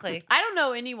 Exactly. I don't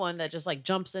know anyone that just like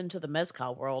jumps into the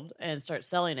mezcal world and starts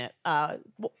selling it.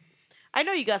 I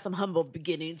know you got some humble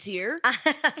beginnings here.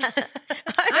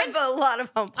 I have a lot of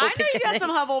humble. I know you got some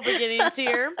beginnings. humble beginnings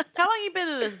here. How long you been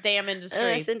in this damn In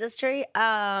industry? this industry.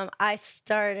 I've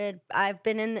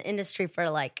been in the industry for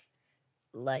like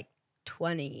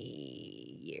 20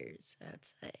 years, I would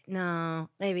say. No,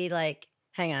 maybe like,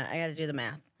 hang on, I got to do the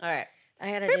math. All right.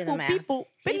 I got to do the math.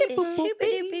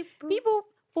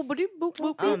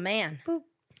 Oh man,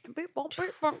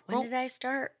 when did I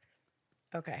start?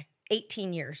 Okay,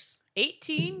 18 years.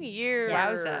 18 years.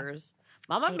 Wowza.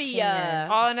 Mamma 18 mia. years.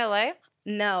 All in LA?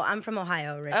 No, I'm from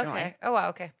Ohio originally. Okay. Oh wow,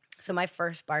 okay. So my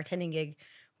first bartending gig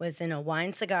was in a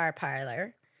wine cigar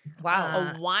parlor.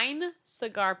 Wow. A wine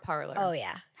cigar parlor. Oh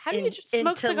yeah. How do you In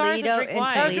smoke cigars and drink in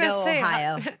wine? I was gonna Toledo, say,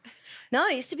 Ohio. No,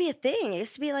 it used to be a thing. It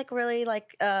used to be like really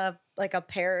like a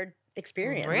paired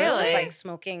experience. It was Really? like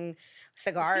smoking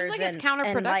cigars like it's and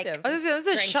counterproductive. like I was gonna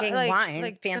say, this is drinking wine,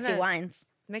 like fancy gonna wines.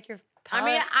 Make your I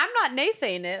mean, palate- I'm not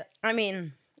naysaying it. I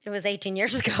mean, it was 18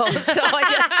 years ago, so I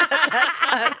guess at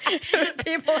that time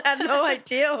people had no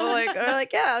idea. We're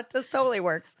like, yeah, this totally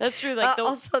works. That's true. Like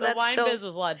Also, the that's wine still- biz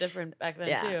was a lot different back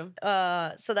then too.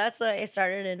 So that's why I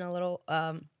started in a little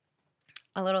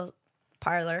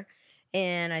parlor,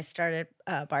 and I started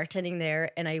bartending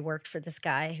there. And I worked for this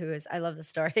guy who is, I love the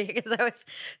story because I always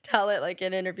tell it like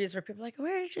in interviews where people are like,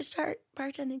 where did you start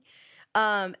bartending?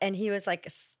 And he was like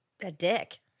a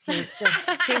dick. He was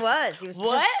What?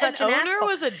 just such an owner asshole.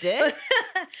 was a dick?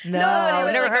 No, but he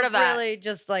was never like heard a of that. Really,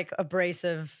 just like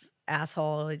abrasive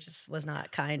asshole. He just was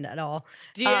not kind at all.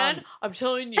 Dan, I'm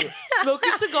telling you,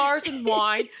 smoking cigars and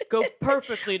wine go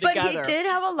perfectly But together. he did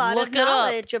have a lot Look of it up.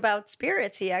 knowledge about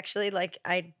spirits. He actually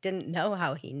I didn't know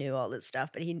how he knew all this stuff,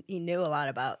 but he knew a lot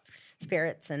about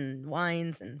spirits and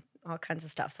wines and all kinds of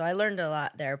stuff. So I learned a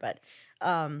lot there. But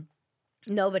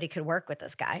nobody could work with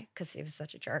this guy because he was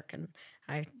such a jerk, and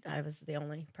I was the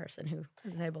only person who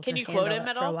was able Can to you quote handle him it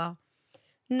at for a all? while.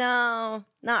 No,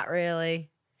 not really.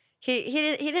 He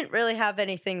didn't really have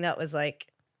anything that was like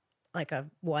a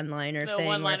one-liner No thing.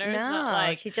 one-liners? No, Not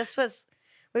like- he just was.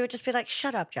 We would just be like,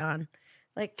 "Shut up, John,"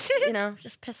 like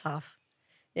just piss off.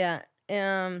 Yeah.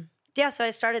 Yeah. So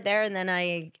I started there, and then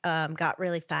I got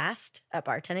really fast at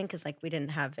bartending because like we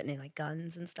didn't have any like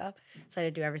guns and stuff, so I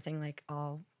had to do everything like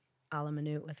all a la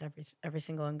minute with every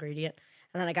single ingredient,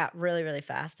 and then I got really really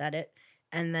fast at it.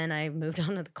 And then I moved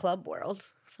on to the club world,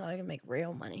 so I can make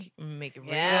real money. Make it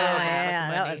real.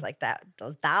 Yeah, That was like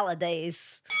those dollar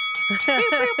days. People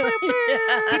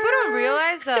don't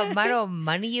realize the amount of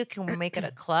money you can make at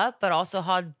a club, but also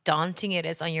how daunting it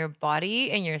is on your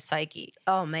body and your psyche.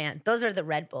 Oh man, those are the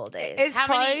Red Bull days. It's How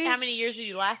probably many years did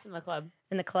you last in the club?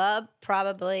 In the club,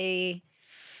 probably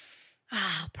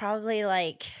Probably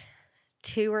like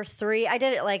 2 or 3. I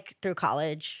did it like through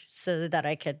college so that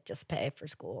I could just pay for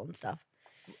school and stuff.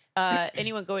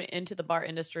 Anyone going into the bar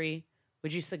industry,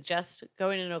 would you suggest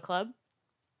going into a club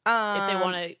if they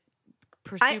want to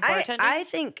pursue bartending? I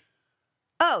think.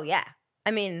 Oh yeah.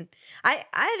 I mean, I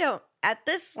don't at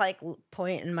this like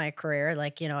point in my career,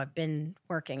 like I've been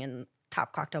working in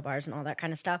top cocktail bars and all that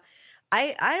kind of stuff.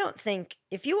 I don't think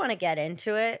if you want to get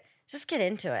into it, just get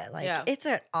into it. Like it's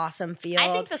an awesome field.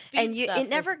 I think the speed stuff it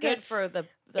never is gets good for the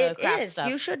it craft is. stuff.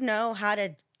 You should know how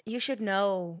to. You should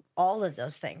know all of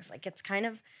those things. Like it's kind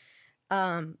of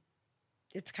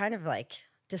like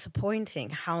disappointing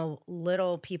how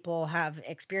little people have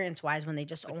experience wise when they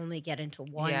just only get into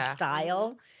one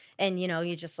style. And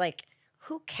you just like,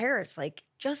 who cares? Like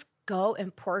just go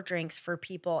and pour drinks for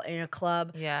people in a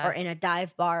club or in a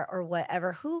dive bar or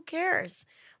whatever. Who cares?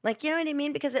 Like, you know what I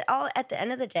mean? Because at the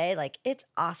end of the day, like it's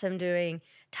awesome doing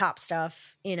top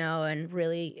stuff, and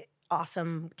really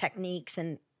awesome techniques,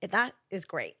 and that is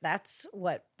great. That's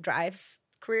what drives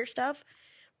career stuff.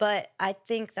 But I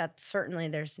think that certainly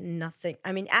there's nothing.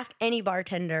 I mean, ask any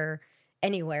bartender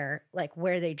anywhere, like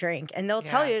where they drink, and they'll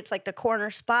tell you it's like the corner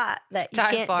spot that you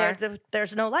Dive can't. bar.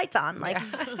 There's no lights on. Like,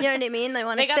 you know what I mean? They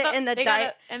want to sit in the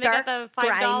dark, the $5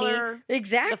 grimy.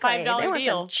 Exactly. $5 they want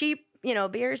deal. some cheap,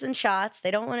 beers and shots. They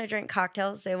don't want to drink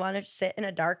cocktails. They want to sit in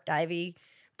a dark, divey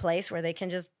place where they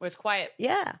can just. Where it's quiet.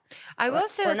 Yeah. I will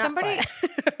say that somebody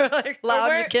like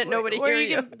loud, you can't nobody where hear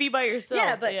you can be by yourself.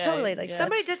 Yeah, but totally. Like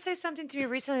somebody did say something to me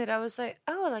recently that I was like,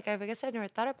 oh, like I guess I never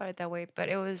thought about it that way. But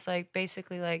it was like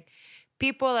basically like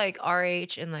people like our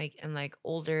age and like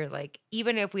older, like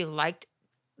even if we liked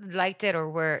it or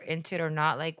were into it or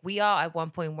not, like we all at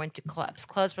one point went to clubs.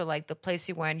 Clubs were like the place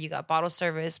you went. You got bottle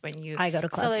service when you I go to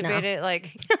clubs celebrated. now.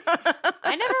 Like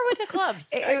I never went to clubs.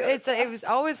 it was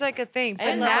always like a thing.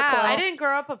 But love a club. now I didn't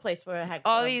grow up a place where I had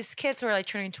all clubs. these kids who are like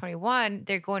turning 21,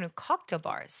 they're going to cocktail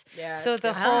bars. Yeah, So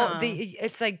that's the different.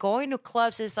 it's like going to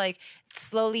clubs is like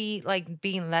slowly like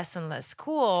being less and less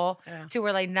cool to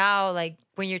where like now like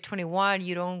when you're 21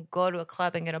 you don't go to a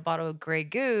club and get a bottle of Grey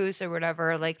Goose or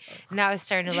whatever. Like now it's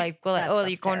starting to like go like That oh stuff's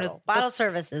you're going terrible. to bottle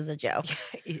service is a joke.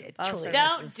 it Bottle truly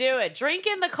service is. Don't do it. Drink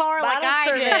in the car like Bottle I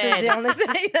service did. is the only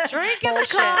thing. That's Drink in the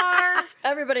bullshit. car.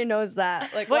 Everybody knows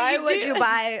that. Like, What why you would do- you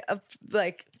buy a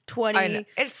like I know.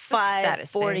 It's the $25,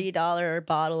 saddest thing. $40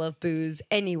 bottle of booze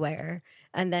anywhere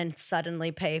and then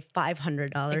suddenly pay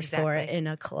 $500 for it Exactly. in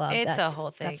a club? It's a That's-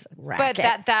 whole thing. That's a But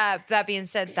racket. that being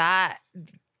said, that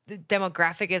the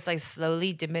demographic is like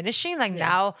slowly diminishing. Like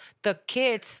now the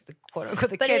kids, the quote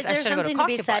unquote, the But kids is there actually go to something to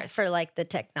be cocktail said bars. for like the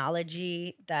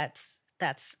technology that's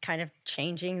kind of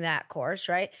changing that course,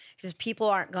 right? Because people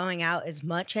aren't going out as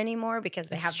much anymore because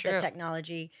they It's have true. the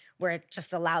technology where it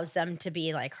just allows them to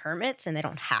be like hermits and they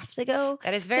don't have to go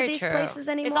That is to very these true. places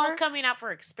anymore. It's all coming out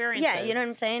for experiences. Yeah, you know what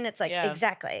I'm saying? It's like Yeah.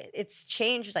 exactly. It's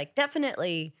changed like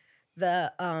definitely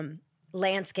the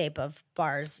landscape of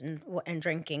bars and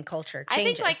drinking culture I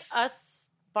changes. think like us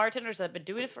bartenders that have been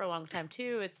doing it for a long time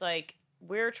too. It's like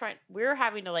we're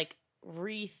having to like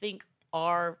rethink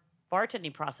our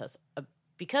bartending process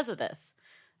because of this.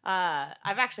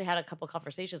 I've actually had a couple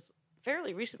conversations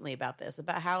fairly recently about this,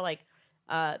 about how like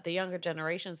the younger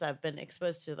generations that have been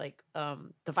exposed to like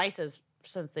devices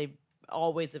since they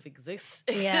always have Yeah.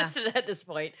 existed at this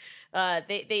point.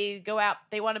 They go out,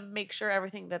 they want to make sure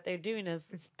everything that they're doing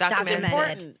is documented.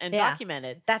 important and Yeah.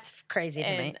 documented. That's crazy to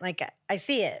me. And- Like I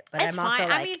see it, but It's I'm also fine.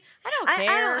 like I mean, I don't care.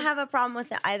 I don't have a problem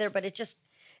with it either, but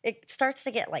it starts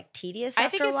to get like tedious. I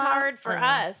after think it's a while. hard for I don't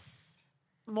know. us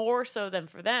more so than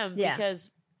for them Yeah. because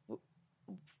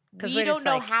 'Cause we we're don't just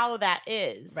know like- how that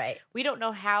is. Right. We don't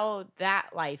know how that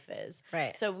life is.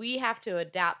 Right. So we have to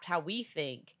adapt how we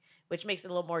think, which makes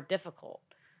it a little more difficult.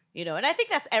 And I think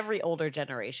that's every older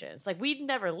generation. It's like we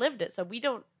never lived it, so we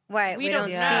don't Right. we don't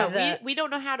see know. the. We don't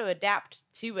know how to adapt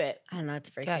to it. I don't know. It's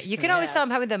very. Yeah, you can always tell I'm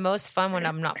having the most fun when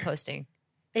I'm not posting.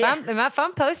 If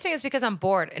I'm posting, it's because I'm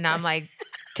bored and I'm like,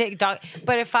 take dog.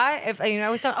 But if I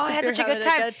always thought, oh, I had You're such a good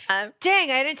having time.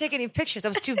 Dang, I didn't take any pictures. I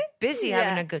was too busy Yeah.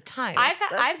 having a good time. I've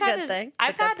That's had a good to thing. It's a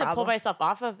I've good had to pull problem. myself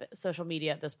off of social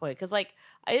media at this point because like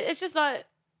it's just not.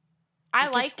 I It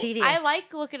gets like tedious. I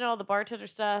like looking at all the bartender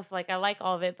stuff. Like I like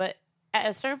all of it, but at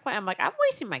a certain point, I'm like I'm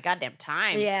wasting my goddamn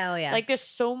time. Yeah. Oh yeah. Like there's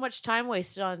so much time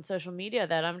wasted on social media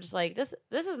that I'm just like this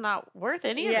is not worth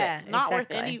any Yeah, of it. Not worth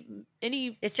exactly.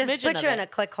 any. it's just smidgen put of you it. in a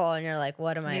click hole, and you're like,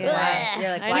 "What am I?" Yeah. Why?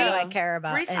 You're like, I "Why do know. I care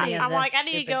about Recently, any of I'm this like I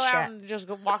need to stupid go shit?" out and just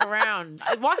go walk around.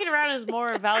 Walking around is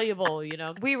more valuable,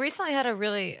 We recently had a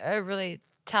really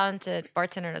talented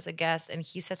bartender as a guest, and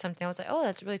he said something. I was like, oh,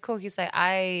 that's really cool. He's like,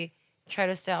 I try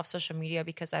to stay off social media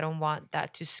because I don't want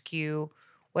that to skew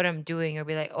what I'm doing, or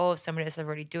be like, oh, if somebody else is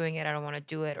already doing it, I don't want to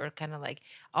do it, or kind of like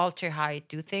alter how I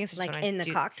do things. I just Like wanna in the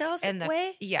do- cocktails in the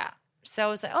way? Yeah. So I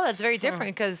was like, oh, that's very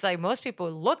different because like most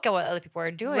people look at what other people are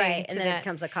doing, Right. to And then that- it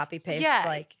becomes a copy paste. yeah,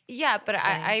 Like, yeah. But thing.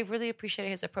 I really appreciated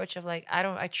his approach of like,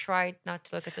 I tried not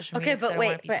to look at social media okay, because I but don't wait,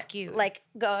 want to be but skewed. like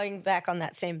going back on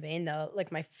that same vein though,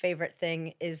 like my favorite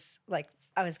thing is like,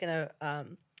 I was going to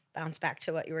bounce back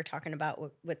to what you were talking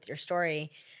about with your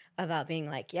story about being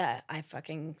like, yeah, I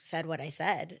fucking said what I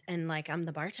said. And like, I'm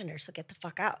the bartender, so get the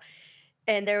fuck out.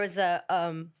 And there was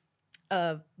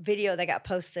a video that got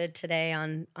posted today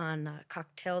on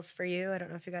Cocktails for You. I don't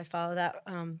know if you guys follow that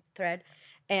thread.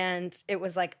 And it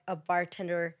was like a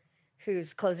bartender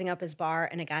who's closing up his bar,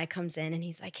 and a guy comes in and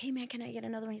he's like, hey man, can I get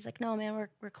another one? He's like, no man,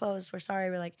 we're closed. We're sorry.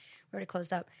 We're already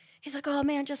closed up. He's like, oh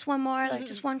man, just one more, like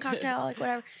just one cocktail, like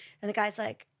whatever. And the guy's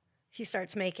like, he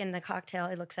starts making the cocktail.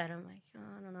 He looks at him like, oh,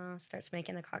 I don't know. Starts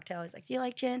making the cocktail. He's like, do you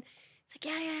like gin? He's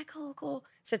like, yeah, cool.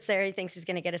 Sits there. He thinks he's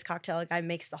going to get his cocktail. The guy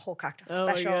makes the whole cocktail Oh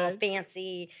my special, God.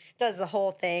 fancy, does the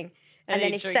whole thing. And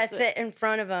then he drinks sets it in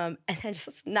front of him and then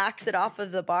just knocks it off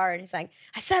of the bar. And he's like,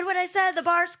 I said what I said. The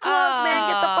bar's closed, man.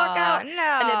 Get the fuck out.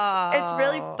 No. And it's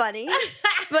really funny.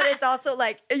 But it's also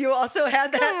like, you also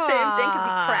had that same thing because he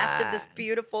crafted this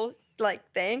beautiful like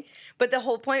thing. But the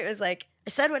whole point was like, I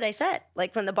said what I said.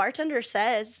 Like when the bartender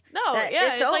says No, that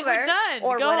yeah, it's it's over like we're done.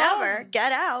 or Go whatever, home.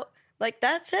 get out. Like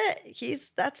that's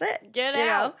it. That's it. Get you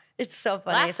out. know? It's so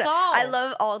funny. Last So call. I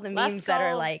love all the Last memes that are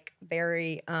call. like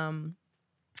very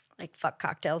like fuck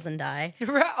cocktails and die.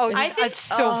 Oh, I think- it's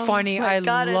so Oh funny. my I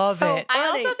God, it's love so it. I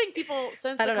also funny. think people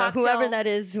since I the don't know. cocktail, Whoever that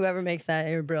is, whoever makes that,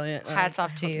 you're brilliant. Hats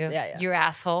off to you. Yeah. You're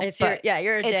asshole. It's but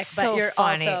you're a dick, it's but so you're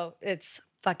funny. also it's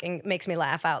fucking makes me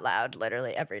laugh out loud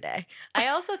literally every day. I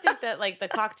also think that like the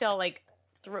cocktail like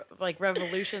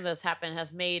revolution that's happened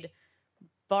has made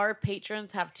bar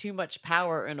patrons have too much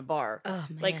power in a bar. Oh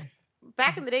man. Like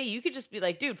back in the day, you could just be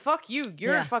like, "Dude, fuck you.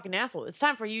 You're Yeah. a fucking asshole. It's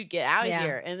time for you to get out of Yeah.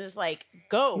 here." And it's like,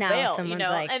 go now bail, someone's you know.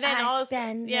 like, and then I all of a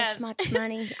spend sudden, yeah, this much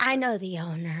money. I know the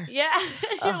owner. yeah.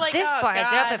 You're like, this oh, bar has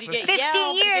been God, open you for get 15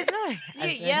 yelled, years. You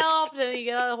get yelped, and you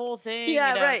get the whole thing.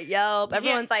 Yeah, you know? right. Yelp. You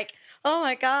Everyone's like, oh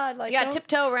my God. Like You got don't-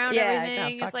 tiptoe around Yeah, everything. no,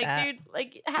 It's fuck like, that. dude,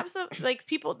 like have some like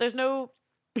people. There's no.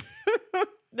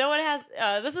 No one has.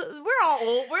 We're all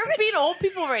old. We're being old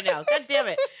people right now. God damn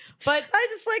it! But I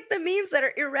just like the memes that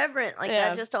are irreverent, like Yeah.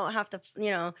 that just don't have to,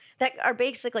 that are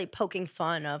basically poking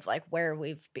fun of like where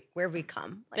we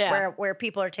come, like Yeah. where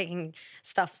people are taking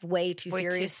stuff way too Way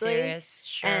seriously, too serious.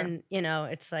 Sure. and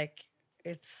it's like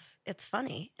it's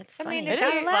funny. It's I funny. mean, You it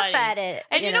gotta is laugh funny. at it.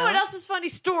 and you know what else is funny?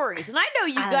 Stories. And I know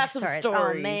you I got love some stories.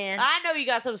 stories. Oh, man. I know you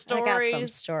got some I stories. got some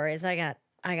stories. I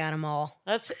got them all.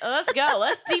 Let's go.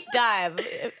 Let's deep dive.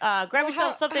 Grab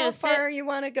yourself something how to sit. far you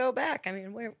want to go back? I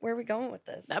mean, where are we going with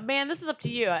this? Man, this is up to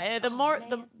you. The more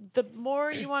the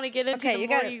more you want to get into, Okay, the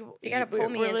you more gotta pull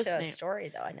me we're into listening. a story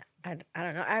though. I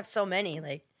don't know. I have so many.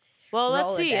 Like Well,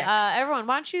 let's see. Rolodex. Everyone,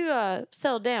 why don't you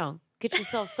settle down? Get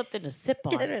yourself something to sip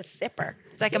on. get a sipper.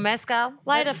 It's like a mezcal.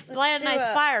 Light Let's a light a do nice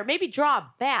a- fire. Maybe draw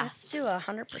a bath. Let's do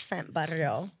 100%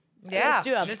 Barrio. Yeah. Let's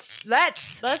do a-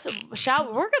 Let's.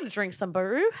 We're gonna drink some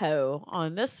Barujo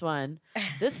on this one.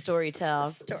 This story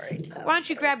tell. Story time. Why don't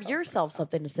you grab yourself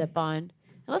something to sip on? And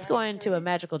let's go into a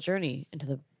magical journey into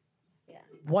the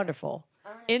wonderful,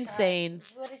 insane,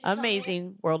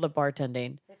 amazing world of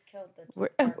bartending.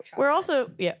 We're also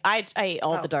I ate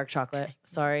all Oh, the dark chocolate.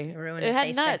 Sorry, You ruined it the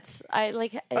had taster. nuts. I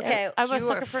like. Okay, I'm a You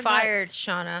sucker are for fired, nuts.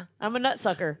 Shauna. I'm a nut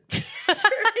sucker.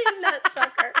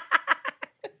 Nutsucker.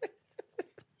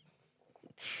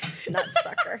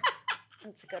 Nutsucker.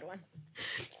 That's a good one.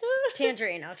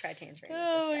 Tangerine. I'll try tangerine.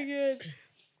 Oh with this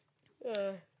my guy.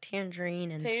 god.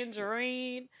 Tangerine and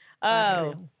Tangerine.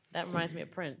 Barrio. Oh, that reminds me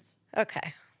of Prince.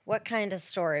 okay. What kind of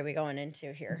story are we going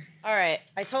into here? All right.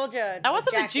 I told you. I want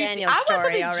something Jack juicy. Daniel's I want story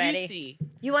something already. juicy.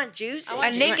 You want juice? I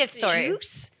want A naked juicy. story.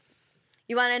 Juice?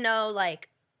 You want to know like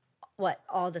what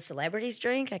all the celebrities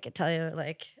drink? I could tell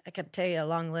you a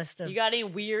long list of You got any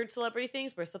weird celebrity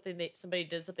things where somebody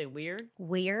did something weird?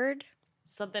 weird.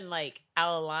 Something like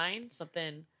out of line?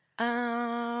 Something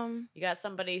you got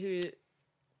somebody who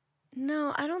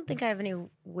No, I don't think I have any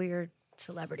weird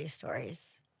celebrity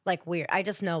stories. Like weird. I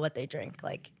just know what they drink.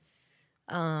 Like,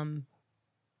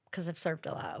 because I've served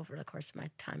a lot over the course of my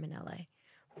time in LA.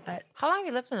 But How long have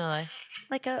you lived in LA?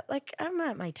 like I'm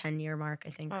at my 10-year mark, I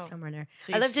think, Oh. somewhere in there.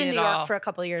 So I you've lived in seen New it York all. for a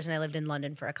couple of years, and I lived in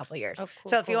London for a couple of years. Oh, cool,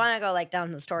 so if you cool. want to go like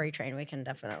down the story train, we can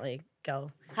definitely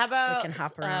go. how about can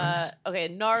hop around. Okay,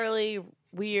 gnarly,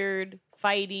 weird,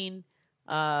 fighting,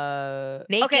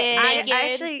 Naked. Okay, I Naked.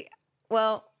 actually,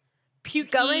 well,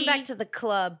 pukey. going back to the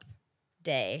club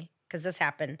day because this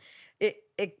happened.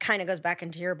 it kind of goes back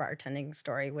into your bartending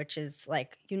story, which is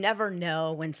like you never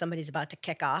know when somebody's about to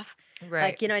kick off. Right.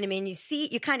 Like, you know what I mean?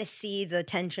 You kind of see the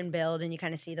tension build and you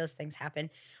kind of see those things happen,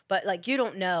 but like you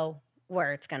don't know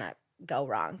where it's going to go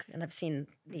wrong. And I've seen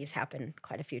these happen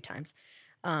quite a few times.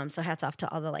 So hats off to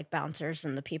all the like bouncers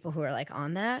and the people who are like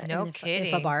on that. No and if a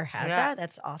kidding. bar has that,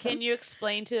 that's awesome. Can you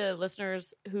explain to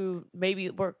listeners who maybe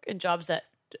work in jobs that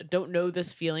don't know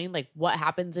this feeling, like what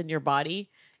happens in your body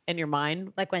and your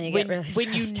mind, Like when you get really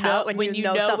when you stressed know out, when you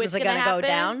know something's it's going to go happen?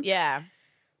 down? Yeah.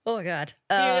 Oh my God.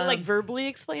 Can you like verbally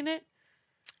explain it?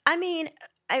 I mean,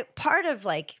 part of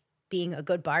like being a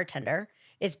good bartender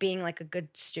is being like a good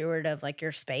steward of like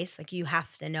your space. Like you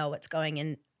have to know what's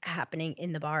happening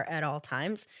in the bar at all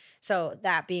times. So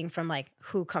that being from like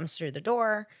who comes through the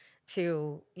door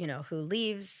to, you know, who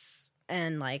leaves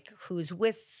and like who's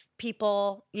with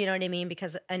people, you know what I mean?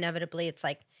 Because inevitably it's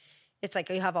like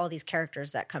you have all these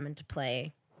characters that come into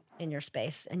play in your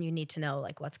space and you need to know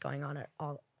like what's going on at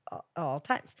all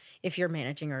times if you're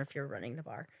managing or if you're running the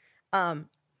bar.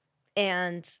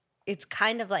 And it's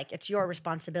kind of like it's your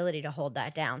responsibility to hold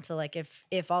that down. So like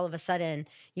if all of a sudden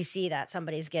you see that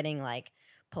somebody's getting like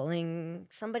pulling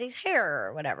somebody's hair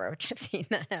or whatever, which I've seen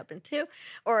that happen too,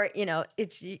 or you know,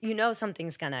 it's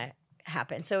something's gonna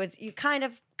happen. So it's you kind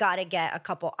of got to get a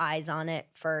couple eyes on it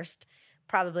first.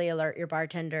 Probably alert your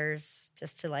bartenders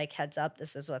just to like heads up,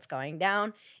 this is what's going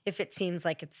down. If it seems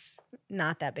like it's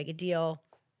not that big a deal,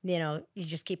 you know, you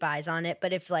just keep eyes on it.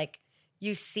 But if like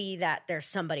you see that there's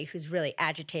somebody who's really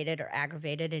agitated or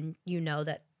aggravated and you know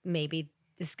that maybe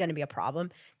this is going to be a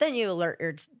problem, then you alert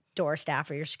your door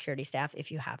staff or your security staff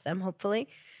if you have them, hopefully.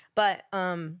 But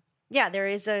yeah,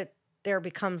 there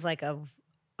becomes like a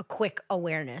quick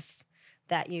awareness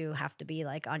that you have to be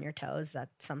like on your toes that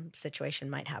some situation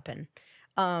might happen.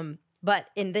 But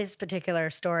in this particular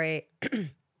story,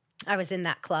 I was in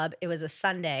that club. It was a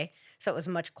Sunday, so it was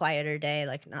a much quieter day,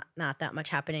 like not that much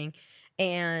happening.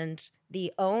 And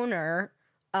the owner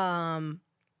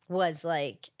was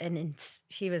like,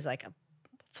 he was like a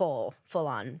full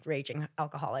on raging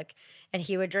alcoholic, and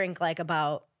he would drink like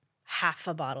about half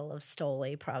a bottle of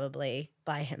Stoli probably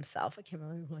by himself. I can't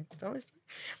remember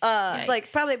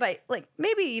like probably by like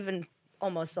maybe even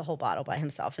almost the whole bottle by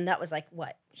himself, and that was like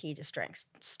what he just drank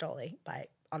Stoli by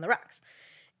on the rocks.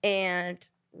 And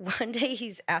one day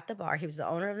he's at the bar. He was the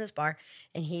owner of this bar,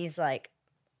 and he's like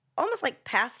almost like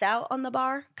passed out on the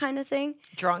bar kind of thing.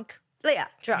 Drunk. Yeah,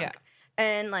 drunk. Yeah.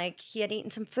 And like he had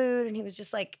eaten some food and he was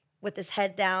just like with his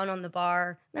head down on the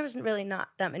bar. There was really not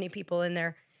that many people in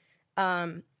there.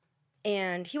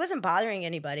 And he wasn't bothering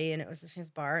anybody and it was just his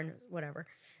bar and whatever.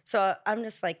 So I'm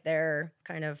just like there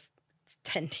kind of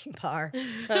tending bar.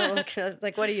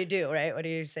 Like, what do you do, right? What do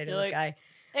you say to this guy?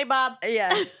 Hey, Bob.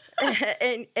 Yeah.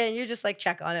 and you just like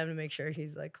check on him to make sure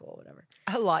he's like cool, whatever.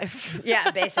 Alive. Yeah,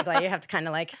 basically. You have to kind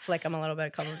of like flick him a little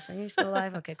bit, come and say, "Are you still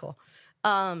alive?" Okay, cool.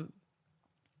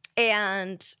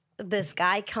 And this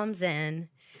guy comes in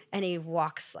and he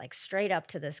walks like straight up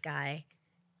to this guy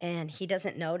and he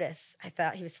doesn't notice. I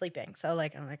thought he was sleeping. So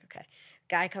like, I'm like, okay.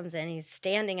 Guy comes in, he's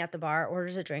standing at the bar,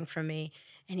 orders a drink from me,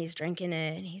 and he's drinking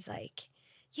it. And he's like,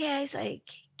 yeah, he's like,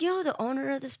 you know who the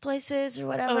owner of this place is or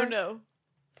whatever? Oh, no.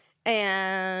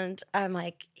 And I'm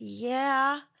like,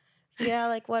 yeah,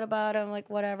 like, what about him? Like,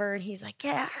 whatever. And he's like,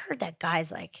 yeah, I heard that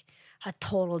guy's like a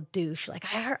total douche. Like,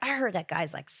 I heard that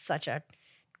guy's like such a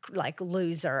like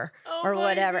loser or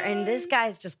whatever. God. And this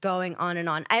guy's just going on and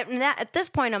on. At this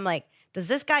point, I'm like, does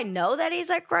this guy know that he's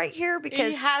like right here? Because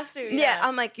He has to. yeah,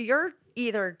 I'm like, you're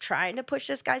either trying to push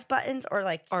this guy's buttons or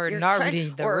like Or you're not trying-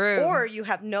 reading the room. or you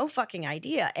have no fucking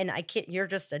idea and I can't, you're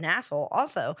just an asshole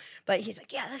also. But he's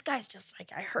like, yeah, this guy's just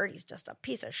like, I heard he's just a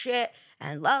piece of shit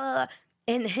and la la la.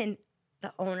 And then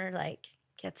the owner like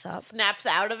gets up, Snaps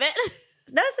out of it.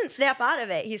 doesn't snap out of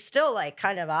it. He's still like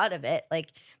kind of out of it, like,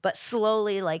 but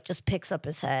slowly like just picks up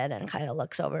his head and kind of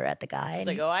looks over at the guy. It's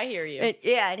and like, oh, I hear you.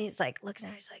 and he's like, looks at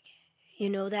him, he's like, you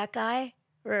know that guy?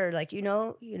 Or like, you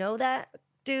know that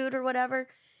dude or whatever?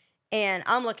 And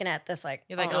I'm looking at this like,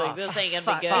 You're like, oh, oh, this ain't gonna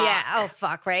fuck, be good. Yeah, oh,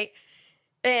 fuck, right?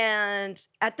 And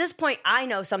at this point, I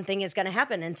know something is going to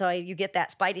happen. And so you get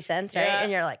that spidey sense, right? Yeah.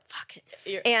 And you're like, fuck it.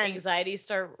 Your And- anxieties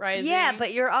start rising. Yeah,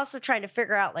 but you're also trying to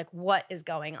figure out like what is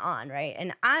going on, right?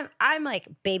 And I'm like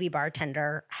baby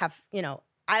bartender, I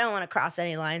don't want to cross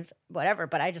any lines, whatever,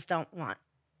 but I just don't want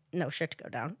no shit to go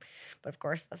down. But of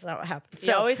course, that's not what happens.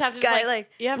 You always have to just, guy, like,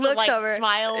 you have to looks like over.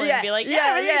 smile and be like,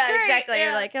 yeah, exactly. Yeah.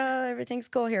 You're like, oh, everything's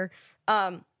cool here.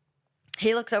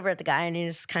 He looks over at the guy and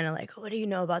he's kind of like, what do you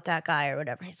know about that guy or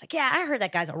whatever? He's like, yeah, I heard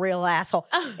that guy's a real asshole.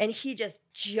 And he just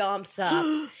jumps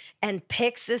up and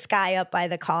picks this guy up by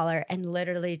the collar and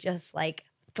literally just like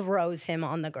throws him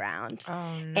on the ground. Oh,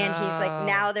 And he's like,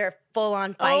 now they're full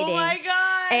on Oh fighting. my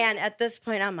God. And at this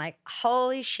point, I'm like,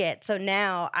 holy shit. So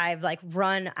now I've like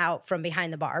run out from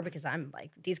behind the bar because I'm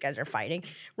like, these guys are fighting.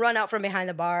 Run out from behind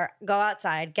the bar, go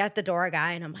outside, get the door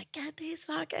guy. And I'm like, get these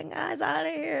fucking guys out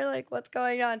of here. Like, what's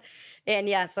going on? And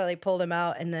yeah, so they pulled him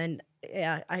out. And then,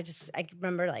 yeah, I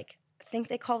remember like, I think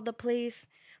they called the police.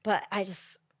 But I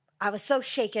was so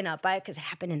shaken up by it because it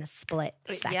happened in a split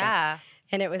second. Yeah.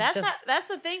 And it was That's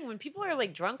the thing. When people are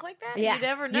like drunk like that, yeah, you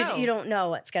never know. You don't know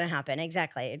what's gonna happen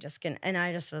exactly. It just can, and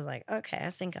I just was like, okay,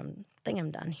 I think I'm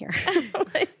done here.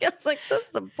 Like, it's like this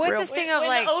is a What's real, this thing of when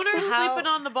like the owner's how- sleeping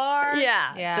on the bar.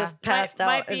 yeah, just passed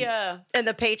might out. be and, a and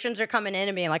the patrons are coming in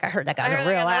and being like, I heard that I guy's heard a that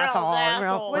real guy's a real asshole.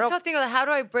 asshole. What's the thing of how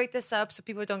do I break this up so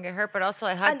people don't get hurt, but also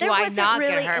like how do There I wasn't not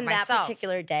really get hurt in myself? that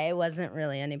particular day. Wasn't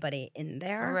really anybody in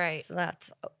there, Right. So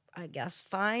that's, I guess,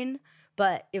 fine.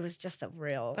 But it was just a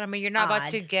real. But I mean, you're not about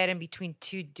to odd. get in between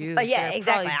two dudes. Yeah, that are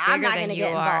exactly. probably I'm bigger not than gonna you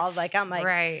get are. involved. Like I'm like,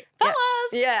 Right. fellas.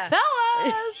 yeah.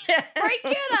 Fellas, break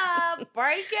it up.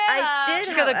 Break it I up. did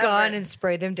Just get a gun However, and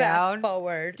spray them Fast down.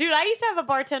 forward. Dude, I used to have a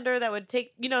bartender that would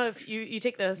take, if you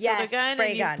take the soda Yes, gun spray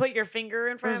and you gun. put your finger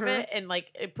in front of Mhm. it and like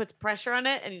it puts pressure on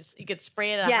it and you could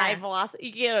spray it at a Yeah. high velocity.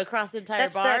 You can get it across the entire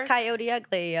That's bar. the Coyote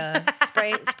Ugly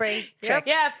spray trick.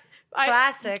 Yeah.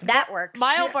 Classic. That works.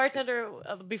 My old bartender,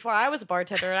 before I was a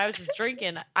bartender and I was just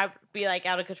drinking, I'd be like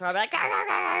out of control. I'd be like, "Gah, gah,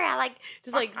 gah, gah," like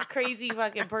just like crazy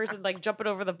fucking person, like jumping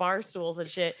over the bar stools and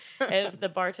shit. And the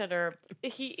bartender,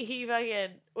 he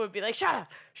fucking would be like, shut up,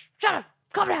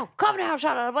 calm down,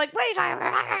 shut up. I'm like, wait,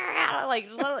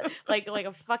 like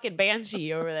a fucking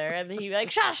banshee over there. And he'd be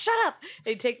like, shut up. And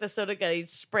he'd take the soda gun, he'd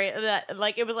spray it, and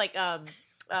like it was like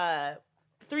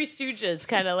Three Stooges,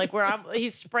 kind of like where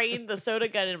he's spraying the soda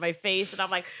gun in my face, and I'm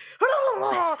like,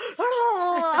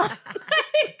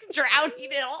 drowning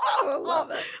it.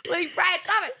 Like, Brad,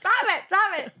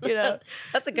 stop it.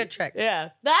 That's a good trick. Yeah,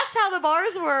 that's how the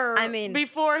bars were. I mean,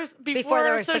 before Before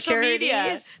there were social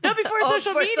media. securities. No, before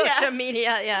social media. Social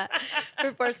media, yeah.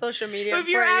 Before social media. If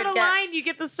you're before out you of get- line, you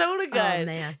get the soda gun. Oh,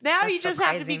 man. Now That's you just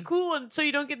have to be surprising. cool, and so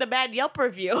you don't get the bad Yelp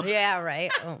review. Yeah,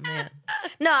 right. Oh man.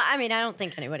 No, I mean, I don't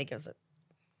think anybody gives it.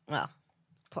 Well,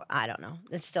 I don't know.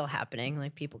 It's still happening.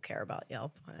 Like people care about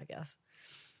Yelp, I guess.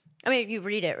 I mean, you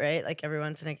read it, right? Like every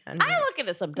once and again. I look at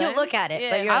it sometimes. You look at it, Yeah.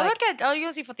 but you're I'll like, I'll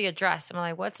usually for the address. I'm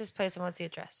like, what's this place and what's the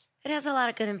address? it has a lot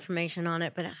of good information on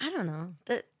it, but I don't know.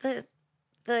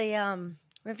 The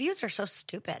reviews are so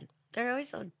stupid. They're always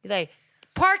so. You're like,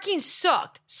 parking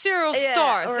sucked. 0 Yeah,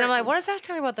 stars. or- And I'm like, what does that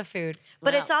tell me about the food?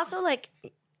 But Wow. it's also like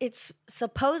it's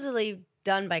supposedly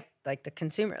done by like the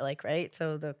consumer, like right.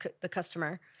 So the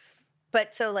customer.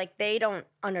 But so like they don't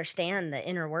understand the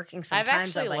inner workings I've sometimes.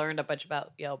 actually of, like, learned a bunch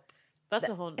about Yelp. That's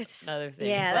a whole it's another thing.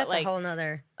 Yeah, But, that's like, a whole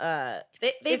nother. They've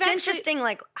It's actually- interesting,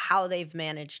 like how they've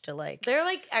managed to like. They're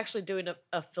like actually doing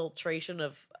a filtration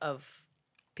of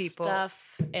People.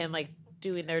 stuff and like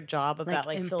doing their job about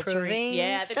like filtering. improving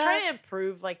Yeah, they're trying to stuff?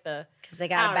 improve like the. Because they I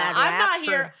got don't a bad know. rap. I'm not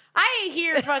here. I ain't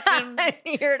here fucking I'm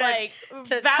here to. like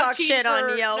to vouching talk shit for,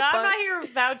 on Yelp. No, I'm not here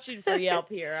vouching for Yelp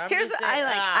here. I'm Here's just what I saying,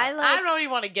 like. I like, I don't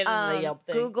even want to get into the Yelp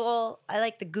thing. Google. I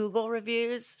like the Google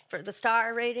reviews for the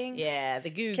star ratings. Yeah, the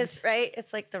Googs. Because right,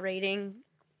 it's like the rating.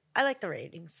 I like the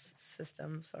ratings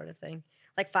system sort of thing.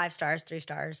 Like 5 stars, 3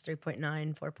 stars, 3.9,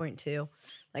 4.2.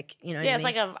 Like you know. what Yeah, I it's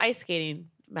mean? like a ice skating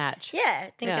match. Yeah,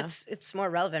 I think Yeah. it's more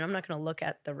relevant. I'm not going to look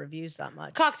at the reviews that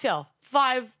much. Cocktail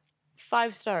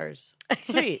 5 stars.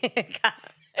 Sweet.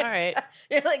 All right.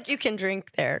 You're like you can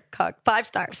drink there. 5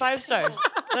 stars. 5 stars.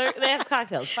 They have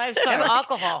cocktails. 5 They stars. have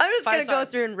alcohol. I'm just 5 gonna go stars.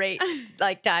 through and rate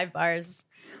like dive bars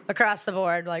across the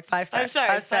board, like 5 stars. 5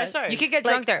 stars. 5 stars. You could get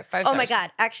Like, drunk there. 5 Oh stars. my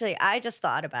god! Actually, I just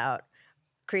thought about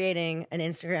creating an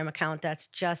Instagram account that's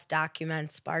just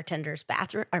documents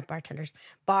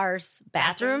bars,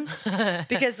 bathrooms,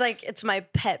 because like it's my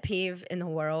pet peeve in the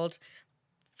world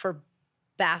for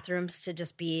bathrooms to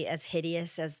just be as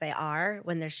hideous as they are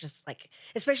when there's just like,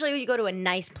 especially when you go to a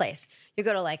nice place, you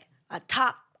go to like a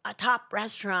top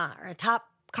restaurant or a top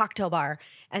cocktail bar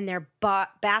and their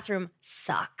bathroom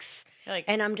sucks. Like,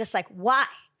 And I'm just like, why?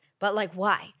 But like,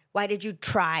 why? Why did you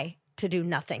try to do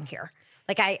nothing here?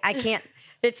 Like, I can't,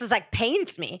 it's just like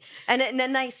pains me. And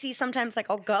then I see sometimes like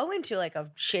I'll go into like a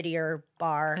shittier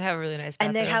bar I have a really nice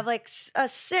and they bathroom. have like a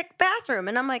sick bathroom.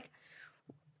 And I'm like,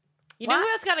 you know what?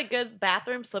 who else got a good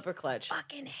bathroom? Slipper Clutch.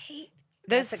 fucking hate.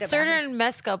 There's That's a good certain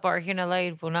mezcal bar here in LA,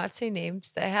 will not say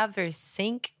names, that have their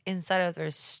sink inside of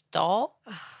their stall.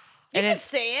 You And can it's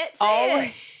say it. Say always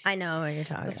it. I know what you're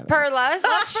talking it's about. Perlas.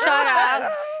 Shut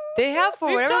up. They have, for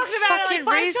We've whatever talked about it fucking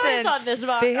like 5 reason, times on this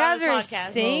they have their podcast.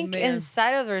 sink Oh, man.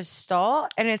 inside of their stall,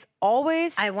 and it's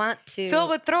always I want to filled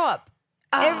with throw up.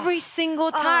 Every single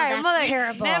time. that's I'm like,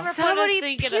 terrible. Never put a somebody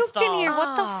sink in a puked in stall. here.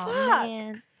 What the Oh, fuck?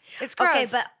 man. It's gross. Okay,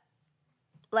 but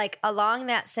like along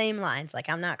that same lines, like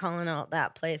I'm not calling out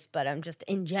that place, but I'm just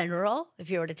in general, if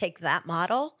you were to take that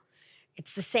model,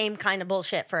 it's the same kind of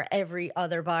bullshit for every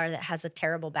other bar that has a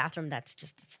terrible bathroom that's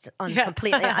just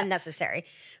completely unnecessary.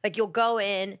 Like you'll go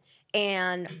in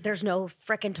and there's no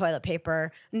freaking toilet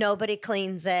paper, nobody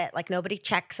cleans it, like nobody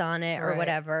checks on it or Right.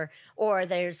 whatever, or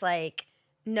there's like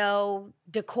no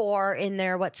decor in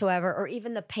there whatsoever, or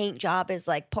even the paint job is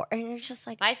like poor, and it's just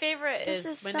like My favorite This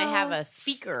is is when they have so- a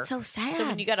speaker. so sad. So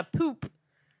when you got to poop,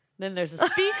 then there's a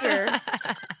speaker,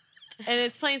 and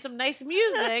it's playing some nice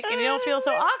music, and you don't feel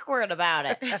so awkward about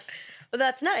it. well,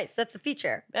 that's nice. That's a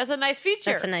feature. That's a nice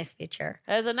feature. That's a nice feature.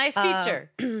 That's a nice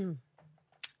feature.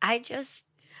 I just,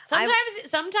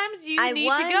 Sometimes you I need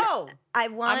won- to go. I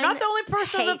want. I'm not the only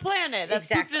person on the hate- planet that's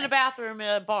pooped in Exactly. a bathroom in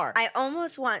a bar. I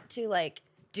almost want to like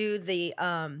do the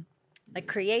like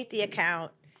create the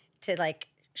account to like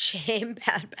shame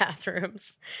bad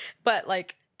bathrooms, but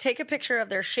like take a picture of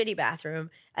their shitty bathroom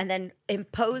and then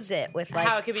impose it with like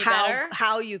How it could be better?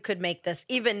 how you could make this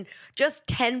even just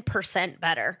 10%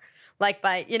 better, like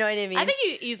by you know what I mean. I think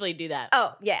you easily do that.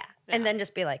 Oh yeah. And then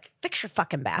just be like, fix your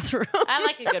fucking bathroom. I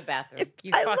like a good bathroom.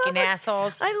 You I fucking love it.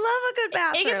 assholes. I love a good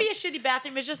bathroom. It can be a shitty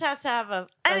bathroom. It just has to have a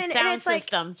I mean, and sound it's like-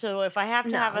 system. So if I have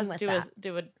to No, have I'm us with do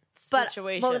that. a but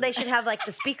situation, well, they should have like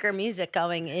the speaker music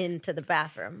going into the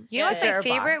bathroom. You know what's If my they're a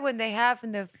bar. favorite when they have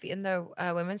in the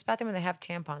women's bathroom when they have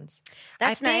tampons.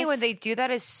 That's I think when nice. they do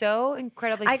that is so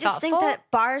incredibly. I just think thoughtful.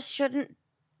 that bars shouldn't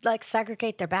like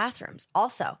segregate their bathrooms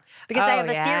also because I Oh, have a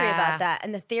theory yeah. about that,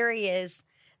 and the theory is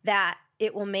that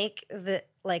it will make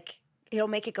it'll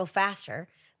make it go faster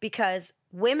because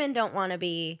women don't want to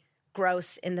be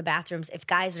gross in the bathrooms if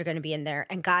guys are going to be in there,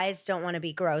 and guys don't want to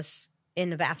be gross in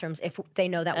the bathrooms if they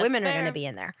know that That's women are going fair. to be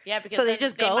in there. yeah, because So they then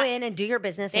just go might- in and do your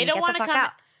business They and don't get want the to fuck come.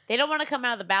 out. They don't want to come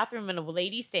out of the bathroom and a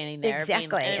lady standing there.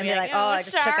 Exactly. and And be like, oh, I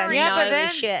just took a sorry. Yeah, but gnarly then-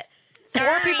 shit.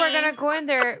 More people are gonna go in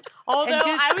there Although and do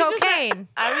I was cocaine.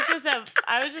 I was just at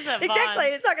Exactly.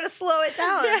 Vaughn's. It's not going to slow it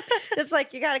down. It's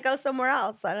like you got to go somewhere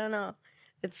else. I don't know.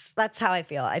 That's how I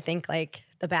feel. I think like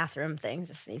the bathroom thing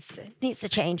just needs to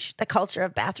change the culture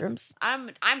of bathrooms.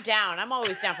 I'm down. I'm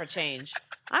always down for change.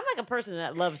 I'm like a person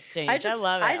that loves change. I, just-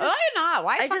 love it. I just- Why not?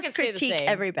 Why I fucking just stay the critique same?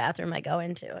 every bathroom I go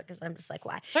into because I'm just like,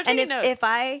 why? Start And taking if notes.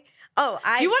 I do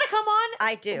you want to come on?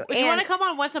 I do. Do you want to come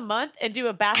on once a month and do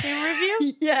a bathroom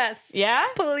review? Yes. Yeah.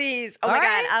 Please. Oh All my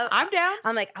right. god. I'm down.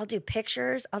 I'm like, I'll do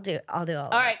pictures. I'll do all. All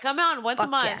right, come on once a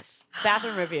Fuck month. yes.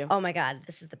 Bathroom review. Oh my god,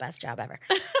 this is the best job ever.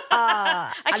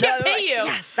 I can't pay you.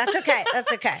 Yes, that's okay.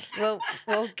 That's okay. We'll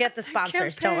get the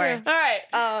sponsors. Don't worry. All right.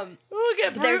 We'll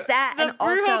get there's that, the and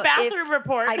also Brujo bathroom if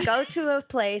report. I go to a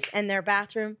place and their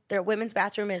women's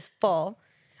bathroom is full.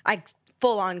 I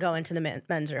full on go into the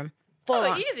men's room. Full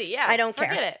Oh, on. easy, yeah. I don't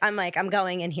Forget care. it. I'm like, I'm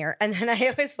going in here, and then I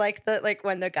always like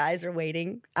when the guys are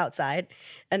waiting outside,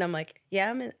 and I'm like,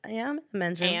 I'm in the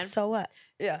men's room. And? So what?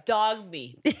 Yeah. Dog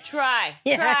me. Try.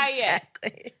 Yeah, Try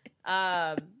exactly. it.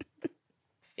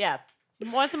 Yeah.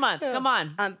 Once a month. Come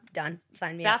on. I'm done.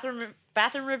 Sign me up.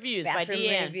 Bathroom reviews Bathroom by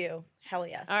Deanne. review. Hell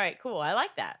yes. All right, cool. I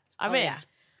like that. I'm Oh, in.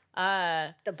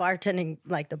 yeah. The bartending,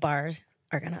 like the bars,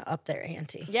 are gonna up their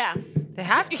ante. Yeah. They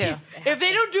have to. If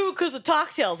they don't do it because of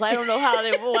cocktails, I don't know how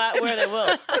they will, where they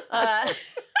will. I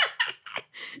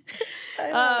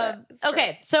love it. It's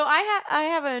Okay, so I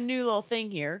have a new little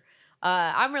thing here.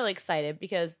 I'm really excited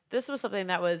because this was something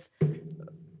that was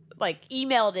like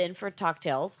emailed in for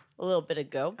Talktails a little bit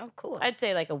ago. great. Oh, cool. I'd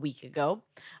say like a week ago.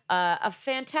 A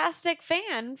fantastic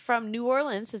fan from New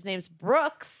Orleans. His name's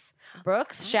Brooks.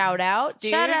 Brooks, shout out,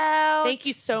 dude. Shout out. Thank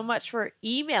you so much for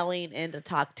emailing into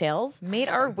Talktails. Made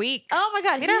our week. Oh my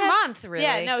god, Made he our had- month, really.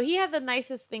 Yeah, no, he had the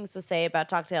nicest things to say about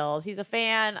Talktails. He's a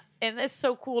fan, and it's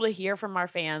so cool to hear from our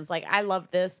fans. Like, I love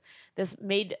this. This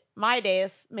made my day.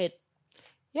 This made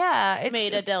Yeah, it's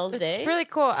Made Adele's it's day. really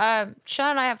cool.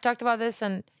 Sean and I have talked about this,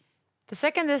 and the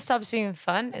second this stops being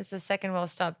fun is the second we'll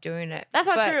stop doing it. That's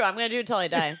not But- true. I'm gonna do it till I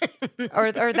die.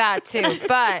 or that too.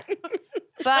 But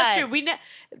That's true.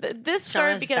 This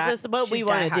started Shauna's because this is what we she's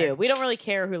want to do. diehard. We don't really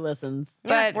care who listens.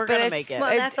 but we're but gonna it's- make it.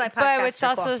 Well, that's why but podcasts it's are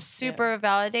also cool. super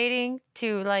validating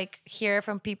to like hear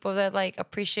from people that like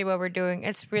appreciate what we're doing.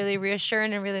 It's really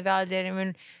reassuring and really validating,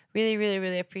 and really, really,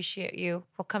 really appreciate you.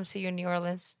 We'll come see you in New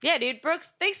Orleans. Yeah, dude.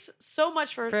 Brooks, thanks so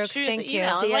much for Brooks, shooting us thank the you.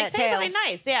 email. See And, ya like, at say something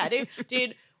Tails. nice. Yeah,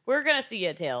 dude. We're gonna see you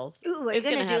at Tales. Ooh, we're It's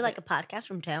gonna do happen. like a podcast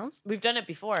from Towns. We've done it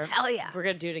before. Hell yeah! We're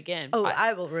gonna do it again. Oh,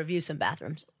 I will review some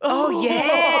bathrooms. Oh,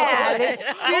 yeah. Let's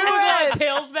do it.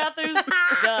 Tales bathrooms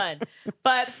done.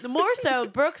 But more so,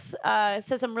 Brooks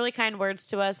said some really kind words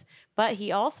to us, but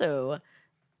he also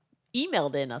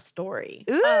emailed in a story.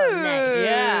 Ooh. nice.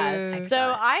 Yeah. Excellent.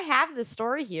 So I have this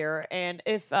story here, and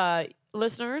if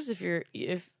listeners,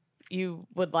 if you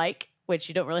would like, which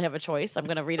you don't really have a choice, I'm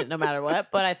going to read it no matter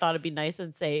what. But I thought it'd be nice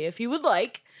and say if you would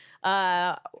like,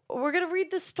 we're going to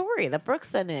read this story that Brooks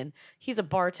sent in. He's a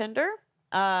bartender,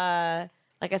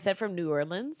 like I said, from New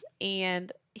Orleans,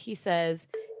 and he says.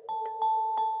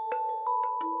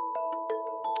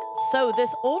 So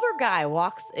this older guy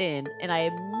walks in, and I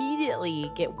immediately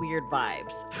get weird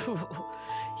vibes.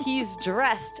 He's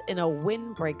dressed in a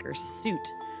windbreaker suit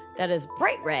that is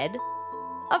bright red,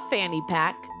 a fanny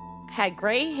pack, had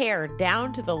gray hair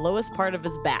down to the lowest part of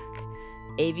his back,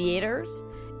 aviators,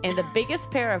 and the biggest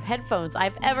pair of headphones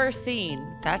I've ever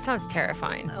seen. That sounds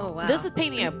terrifying. Oh wow! This is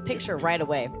painting a picture right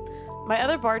away. My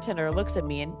other bartender looks at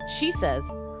me, and she says,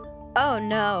 Oh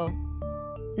no,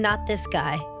 not this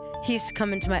guy. He used to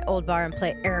come into my old bar and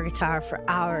play air guitar for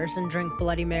hours and drink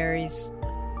Bloody Marys.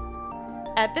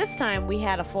 At this time, we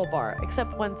had a full bar,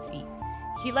 except one seat.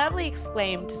 He loudly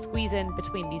exclaimed to squeeze in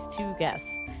between these two guests,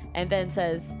 and then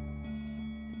says,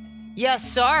 Yeah,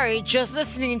 sorry. Just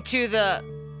listening to the...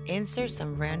 Insert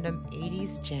some random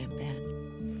 80s jam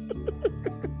band.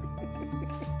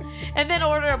 and then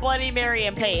ordered a Bloody Mary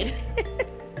and paid.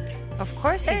 Of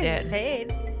course he did. Paid.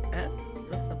 So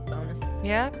that's a bonus.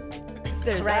 Yeah.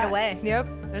 There's Right that. away. Yep.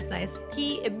 That's nice.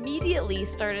 He immediately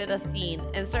started a scene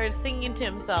and started singing to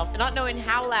himself, not knowing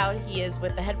how loud he is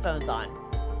with the headphones on.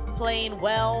 Playing,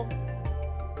 well,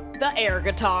 the air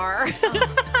guitar.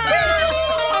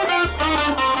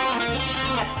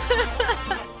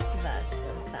 That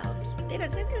sound.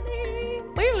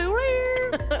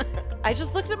 I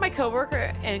just looked at my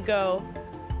coworker and go,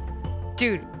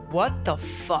 Dude, what the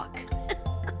fuck?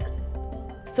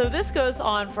 so this goes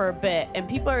on for a bit, and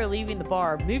people are leaving the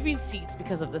bar, moving seats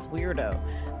because of this weirdo.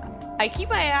 I keep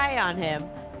my eye on him,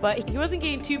 but he wasn't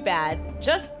getting too bad,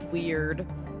 just weird.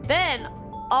 Then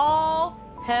all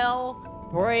hell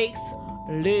breaks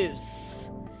loose.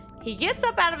 He gets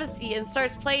up out of his seat and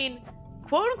starts playing,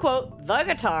 quote unquote, the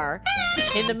guitar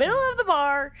in the middle of the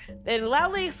bar, then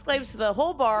loudly exclaims to the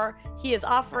whole bar he is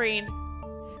offering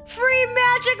Free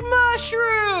magic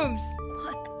mushrooms!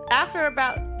 After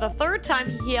about the third time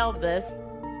he yelled this,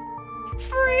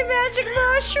 Free magic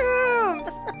mushrooms!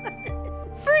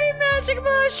 Free magic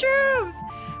mushrooms!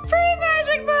 Free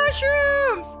magic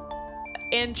mushrooms!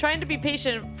 and trying to be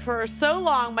patient for so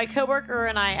long, my coworker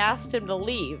and I asked him to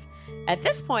leave. At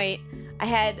this point, I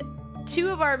had two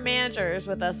of our managers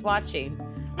with us watching.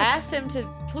 I asked him to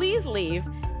please leave,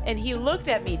 and he looked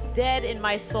at me dead in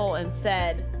my soul and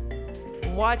said,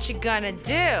 What you gonna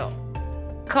do?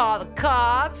 Call the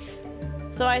cops?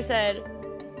 so I said,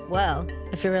 Well,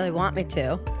 if you really want me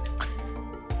to.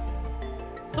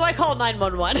 so I called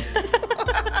 911.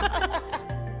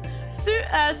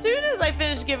 As soon as I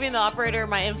finished giving the operator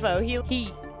my info,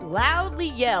 he loudly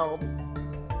yelled.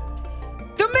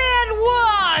 The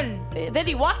man won! Then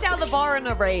he walked out of the bar in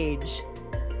a rage.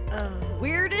 Oh.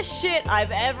 Weirdest shit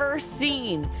I've ever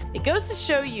seen. It goes to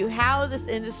show you how this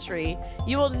industry,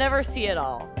 you will never see it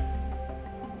all.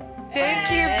 Thank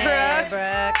you,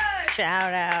 Brooks.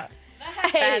 Shout out.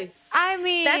 Nice. I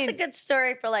mean, That's a good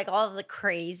story for like all of the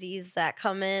crazies that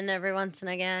come in every once and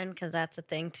again, because that's a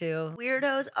thing too.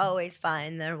 Weirdos always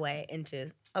find their way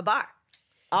into a bar.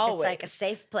 Always. It's like a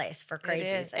safe place for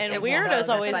crazies. is. And So weirdos that's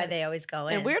always- why they always go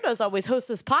in. And Weirdos always host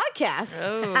this podcast.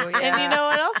 Oh, yeah. And you know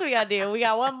what else we gotta do? We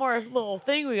got one more little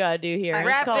thing we gotta do here.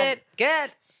 It's called Rapid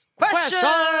get questions.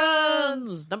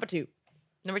 questions. Number 2.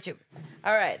 Number 2.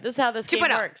 All right, this is how this game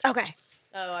 2.0. works. Okay.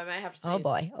 Oh, I might have to say Oh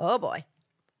boy. Oh boy.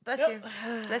 Bless Yep.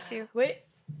 you. Bless you. Wait.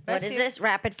 What Bless is you. this?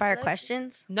 Rapid fire Bless you.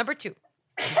 questions? Number 2.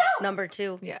 Number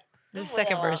 2. Yeah. This is the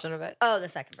second Well, version of it. Oh, the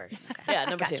second version. Okay. Yeah,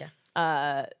 number 2.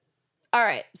 Gotcha. All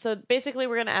right. So basically,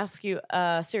 we're gonna ask you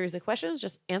a series of questions.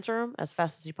 Just answer them as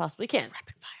fast as you possibly can.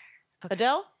 Rapid fire. Okay.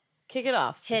 Adele, kick it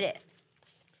off. Hit it.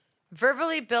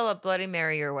 Verbally bill a Bloody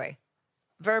Mary your way.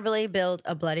 Verbally build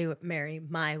a Bloody Mary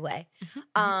my way.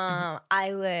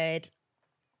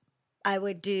 I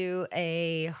would do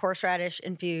a horseradish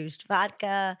infused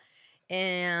vodka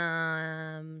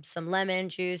and some lemon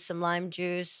juice, some lime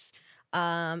juice,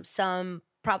 some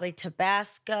probably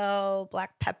Tabasco,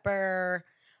 black pepper,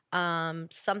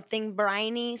 something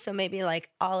briny, so maybe like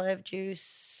olive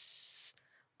juice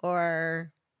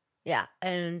or yeah,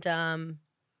 and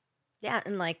Yeah,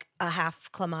 and like a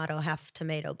half clamato, half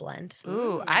tomato blend.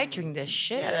 Ooh, I drink the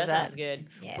shit Yeah, out that of that. sounds good.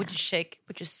 Yeah. Would you shake?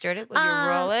 Would you stir it? Would you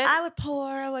roll it? I would pour.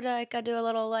 I would like. I do a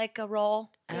little like a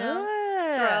roll. You know,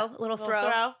 Ah. throw, a little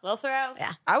throw. Little throw.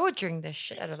 Yeah. I would drink the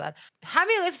shit out of that. How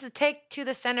many licks does it take to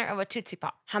the center of a Tootsie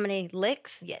Pop? How many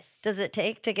licks Yes. does it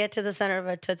take to get to the center of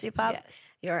a Tootsie Pop?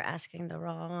 Yes. You're asking the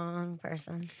wrong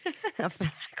person for that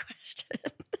question.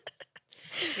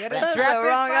 That's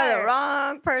the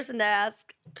wrong person to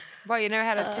ask. Well, you never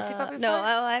had a Tootsie Pop before? No,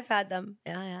 oh, I've had them.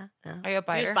 Yeah. Are you a You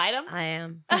biter? just bite them? I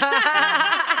am.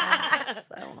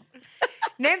 So.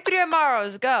 Name 3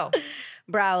 Amaros. Go.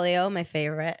 Braulio, my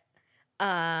favorite.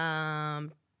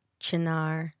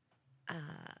 Chinar,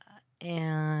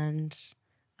 and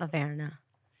Averna.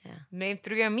 Name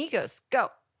 3 Amigos. Go.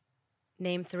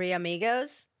 Name 3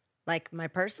 amigos. Like my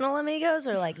personal amigos,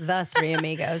 or like the 3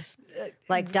 amigos,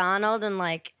 like Donald and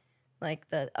like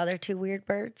the other 2 weird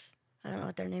birds. I don't know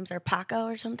what their names are, Paco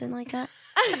or something like that.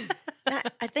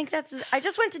 I think that's. I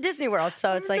just went to Disney World,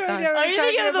 so it's like no idea what Are you're you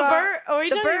thinking of the talking about bird? Are you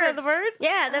the talking about birds. the birds?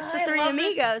 Yeah, that's the I 3 love this-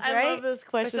 amigos, I right? love this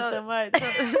question So- so much.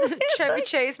 Chevy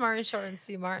Chase, Martin Short, and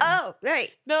C. Martin. Oh,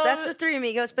 right. No, That's the 3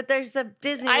 amigos, but there's the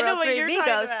Disney I know World what 3 you're talking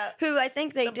amigos, about. who I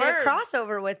think they The did a birds.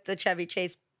 crossover with the Chevy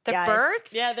Chase the guys.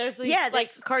 birds? Yeah, there's these Yeah, like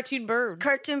there's cartoon birds.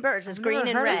 Cartoon birds. It's I've green never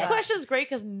and heard of red. This question is great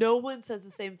because no one says the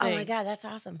same Oh thing. my god, that's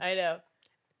awesome. I know.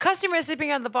 Customer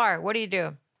sleeping at the bar. What do you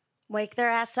do? Wake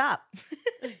their ass up.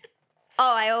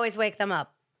 Oh, I always wake them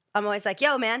up. I'm always like,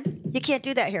 "Yo, man, you can't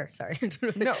do that here." Sorry.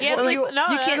 No, Yeah, well, like, you, no, you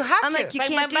that's- can't. You have I'm to. like, you Bang,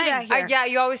 can't do bang, that bang. here. Yeah,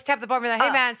 you always tap the bar and be like, "Hey,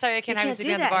 Oh, man, sorry, I You can't have you can't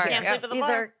sleeping do at the that bar." here. Can't sleep at the bar.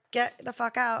 Either get the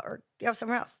fuck out or go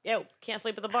somewhere else, Yo, can't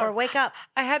sleep at the bar. or wake up.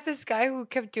 I had this guy who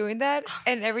kept doing that,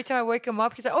 and every time I wake him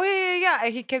up, he's like, "Oh yeah."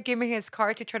 And he kept giving me his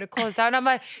card to try to close out, and I'm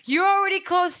like, "You already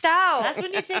closed out." That's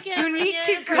when you take it. You when need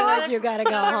to get go. You gotta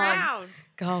go home. around.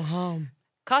 Go home.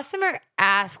 Customer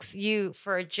asks you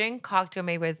for a gin cocktail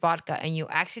made with vodka, and you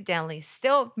accidentally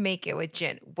still make it with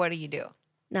gin. What do you do?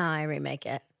 No, I remake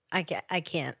it. I can't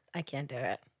do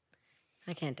it.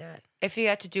 I can't do it. If you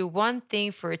had to do one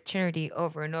thing for eternity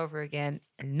over and over again,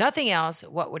 and nothing else,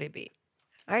 what would it be?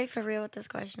 Are you for real with this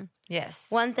question? Yes.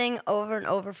 One thing over and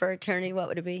over for eternity, what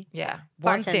would it be? Yeah.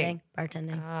 One thing.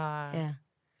 Bartending. Ah, Yeah.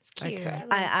 it's cute. Bartending.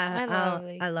 I love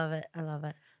it. I love it. I love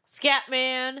it.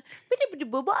 Scatman. I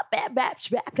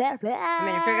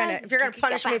mean, if you're gonna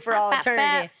punish me for all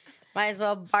eternity, might as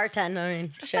well bartend. I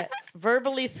mean, shit.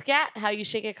 Verbally scat how you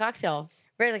shake a cocktail.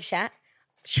 Really, shat.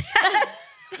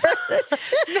 No,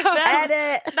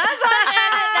 Edit. That's not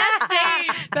edit. That's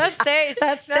Dave. that stays.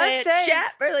 That's That stays.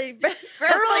 Shat. Really,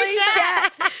 verbally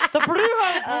shat. The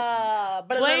Brujo.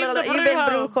 Blame the You've been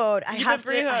brujo. brujoed. I You've have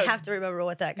been to. I brujoed. have to remember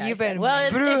what that guy You've said. been- Well,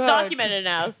 it's Brujo. documented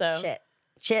now, so.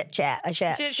 Shit chat. I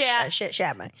shat. Shit chat. I shit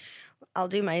chat. I'll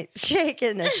do my shake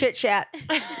in a shit chat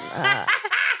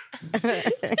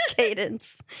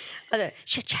cadence.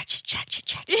 Shit chat. Shit chat. Shit chat.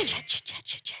 Shit chat. Shit chat.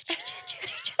 Shit chat. Shit chat. Shit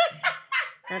chat.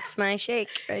 That's my shake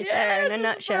right there in a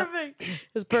nutshell. Perfect.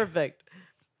 It's perfect.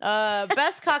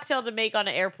 Best cocktail to make on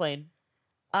an airplane.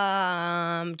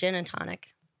 Gin and tonic.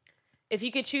 If you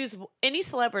could choose any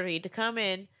celebrity to come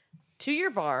in to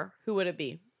your bar, who would it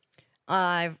be?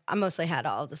 I mostly had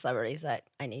all of the celebrities that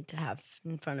I need to have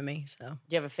in front of me. So Do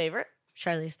you have a favorite?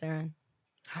 Charlize Theron.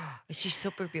 She's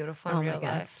super beautiful in Oh my real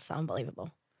god, life. it's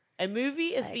unbelievable. A movie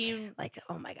is Like, being like,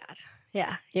 oh my god,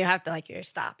 yeah. You have to you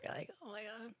stop. You're like, oh my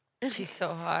god. She's so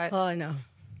hot. Oh, I know.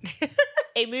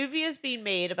 a movie is being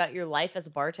made about your life as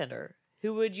a bartender.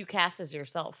 Who would you cast as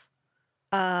yourself?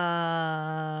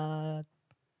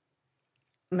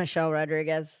 Michelle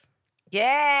Rodriguez.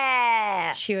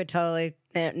 Yeah. She would totally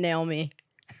nail me.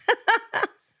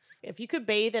 If you could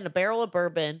bathe in a barrel of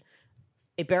bourbon,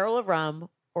 a barrel of rum,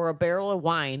 or a barrel of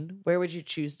wine, where would you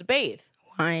choose to bathe?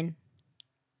 Wine.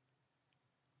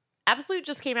 Absolute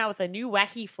just came out with a new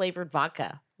wacky flavored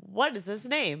vodka. What is his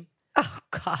name? Oh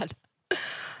god.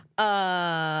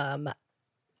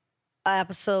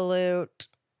 Absolute.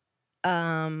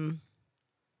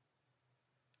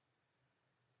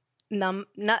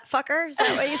 Nut fucker. Is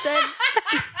that what you said?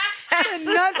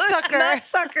 Nut sucker. Nut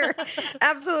sucker.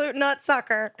 Absolute nut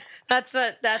sucker. That's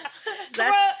good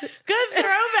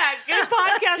Throwback. Good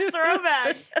podcast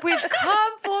throwback. We've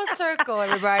come full circle,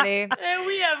 everybody. And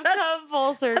we have That's- come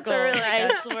full circle. really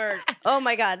Nice work. Oh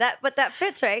my god, that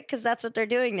fits, right? Because that's what they're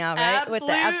doing now, right? With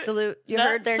the absolute. You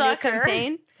heard their new Nutsucker.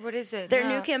 campaign. What is it? Their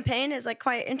No. new campaign is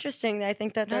quite interesting. I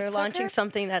think that they're Nutsucker? launching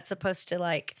something that's supposed to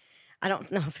I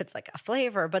don't know if it's a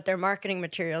flavor, but their marketing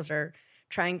materials are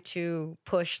trying to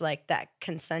push that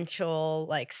consensual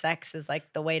sex is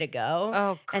the way to go.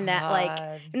 Oh, God. And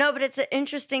that no, but it's an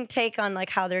interesting take on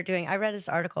how they're doing. I read this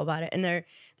article about it, and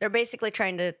they're basically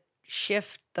trying to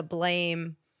shift the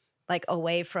blame like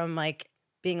away from like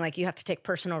being like you have to take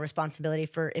personal responsibility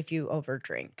for if you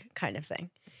overdrink kind of thing.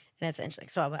 And it's interesting.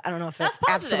 So I don't know if That's it's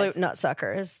positive. absolute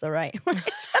nutsucker is the right.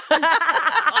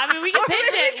 I mean, we can pitch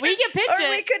it. We can pitch or it.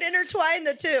 we could intertwine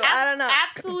the two. I don't know.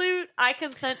 Absolute. I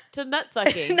consent to nut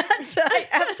sucking. I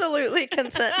absolutely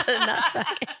consent to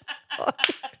nutsucking.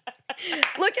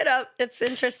 Look it up. It's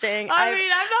interesting. I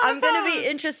mean, I'm not going to be opposed.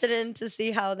 interested in to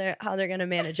see how they're going to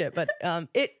manage it. But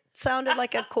it sounded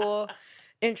like a cool,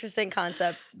 interesting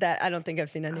concept that I don't think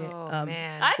I've seen any Oh,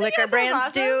 man. I think liquor that sounds brands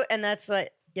awesome. do, and that's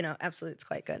what Absolute's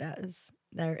quite good at is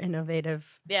their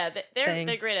innovative. Yeah, they're thing.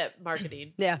 great at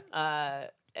marketing. Yeah.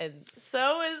 And so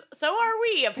are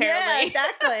we apparently. Yeah,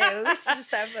 exactly. We should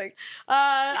just have like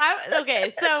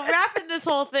Okay, so wrapping this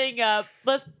whole thing up,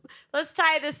 let's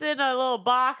tie this in a little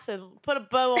box and put a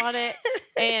bow on it.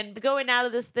 And going out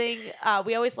of this thing,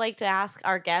 we always like to ask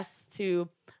our guests to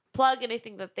plug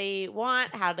anything that they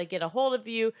want, how to get a hold of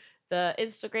you, the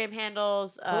Instagram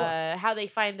handles, how they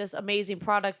find this amazing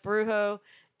product, Brujo,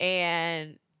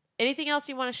 and anything else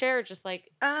you want to share. Just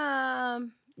like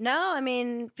no, I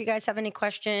mean, if you guys have any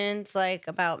questions like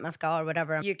about mezcal or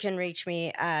whatever, you can reach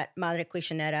me at Madre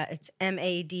Cuisinera. It's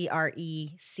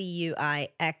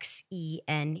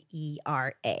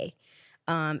MadreCuisinera.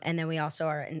 And then we also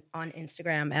are on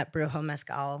Instagram at Brujo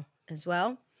Mezcal as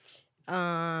well.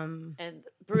 and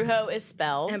Brujo is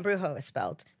spelled. And Brujo is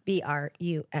spelled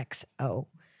BRUXO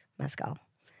Mezcal.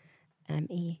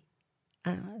 MEZCAL.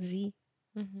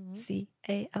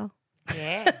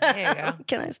 Yeah, there you go.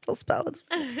 Can I still spell it?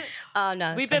 Oh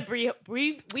no, We've it's been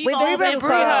we've We've all been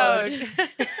brujoed.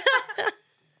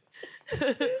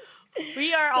 brujoed.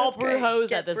 We are all That's great. brujos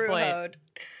Get at this point. brujoed.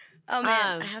 Oh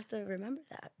man, Um, I have to remember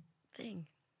that thing.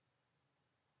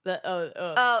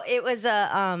 Oh, It was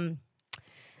a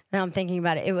now I'm thinking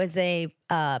about it. It was a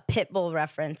Pitbull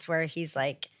reference where he's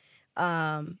like,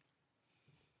 I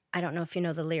don't know if you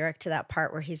know the lyric to that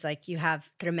part where he's like, "You have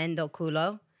tremendo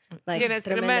culo." Like Tienes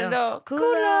tremendo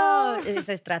culo. Y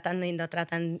dices, tratan lindo,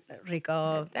 tratan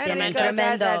rico, tienen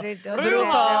tremendo rico. brujo.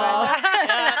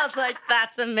 I was like,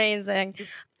 that's amazing.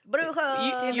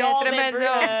 Brujo. You all been Tremendo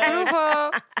brujoed.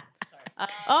 brujo.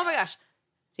 Oh my gosh.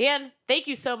 Dan, thank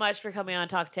you so much for coming on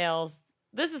Talk Tales.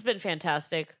 This has been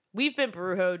fantastic. We've been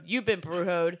brujoed. You've been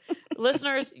brujoed.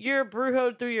 Listeners, you're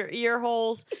brujoed through your ear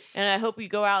holes, and I hope you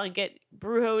go out and get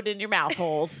brujoed in your mouth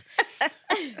holes.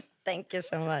 Thank you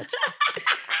so much.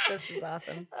 This is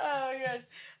awesome. Oh my gosh.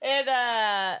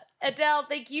 And Adele,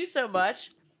 thank you so much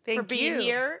for Thank being you.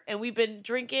 here. And we've been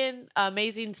drinking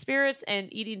amazing spirits and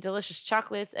eating delicious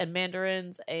chocolates and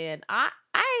mandarins. And I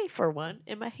for one,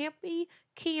 am a happy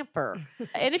camper.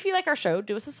 And if you like our show,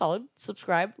 do us a solid,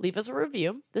 subscribe, leave us a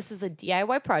review. This is a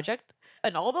DIY project,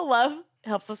 and all the love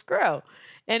helps us grow.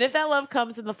 And if that love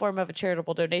comes in the form of a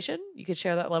charitable donation, you can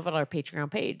share that love on our Patreon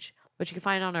page, which you can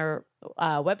find on our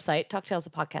website,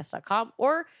 talktalesofpodcast.com,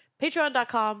 or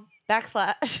patreon.com/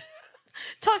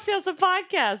 Talktales of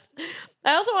Podcast.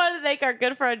 I also wanted to thank our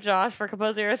good friend Josh for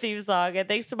composing our theme song, and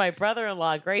thanks to my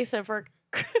brother-in-law Grayson for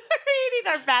creating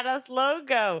our badass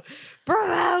logo.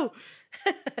 Bravo!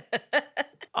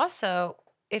 Also,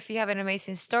 if you have an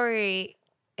amazing story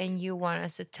and you want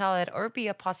us to tell it or be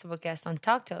a possible guest on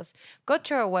Talk Tales, go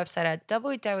to our website at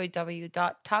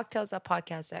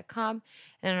www.talktalesofpodcast.com.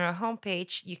 And on our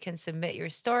homepage, you can submit your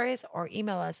stories or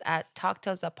email us at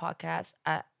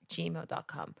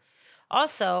talktalesofpodcast@gmail.com.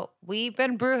 Also, we've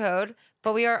been brujoed,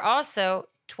 but we are also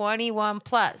 21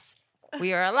 plus.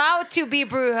 We are allowed to be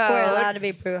brujoed. We're allowed to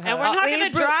be brujo. And we're not gonna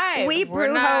drive. We We're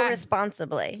brujo not.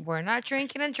 responsibly. We're not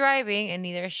drinking and driving, and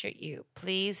neither should you.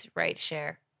 Please rate,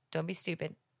 share. Don't be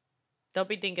stupid. Don't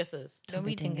be dinguses. Don't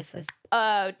be dinguses.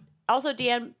 Also,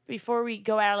 Deanne, before we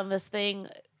go out on this thing,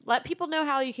 let people know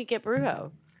how you can get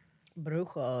Brujo.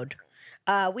 Brujod.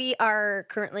 We are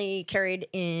currently carried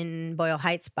in Boyle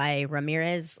Heights by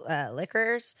Ramirez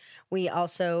Liquors. We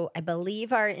also, I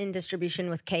believe, are in distribution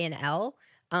with K&L.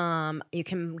 You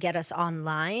can get us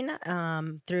online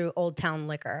through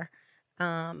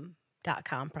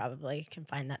oldtownliquor.com. Probably you can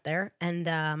find that there. And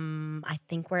I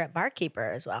think we're at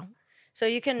Barkeeper as well. So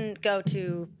you can go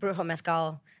to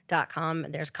brujomezcal.com.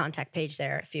 There's a contact page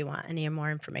there if you want any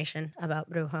more information about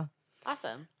Brujo.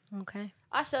 Awesome. Okay.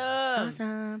 Awesome.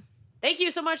 Awesome. Thank you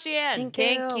so much, Deanne. Thank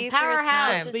Thank you for your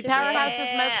Powerhouse. time. We Super powerhouse fun.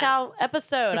 this Mezcal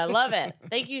episode. I love it.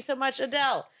 Thank you so much,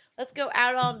 Adele. Let's go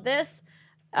out on this.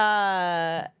 We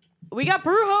got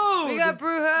Brujo. We got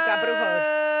brujoed. Got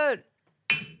brujoed.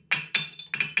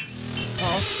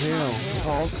 Talk Tales.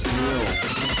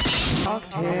 Talk Tales. Talk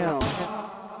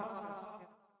Tales.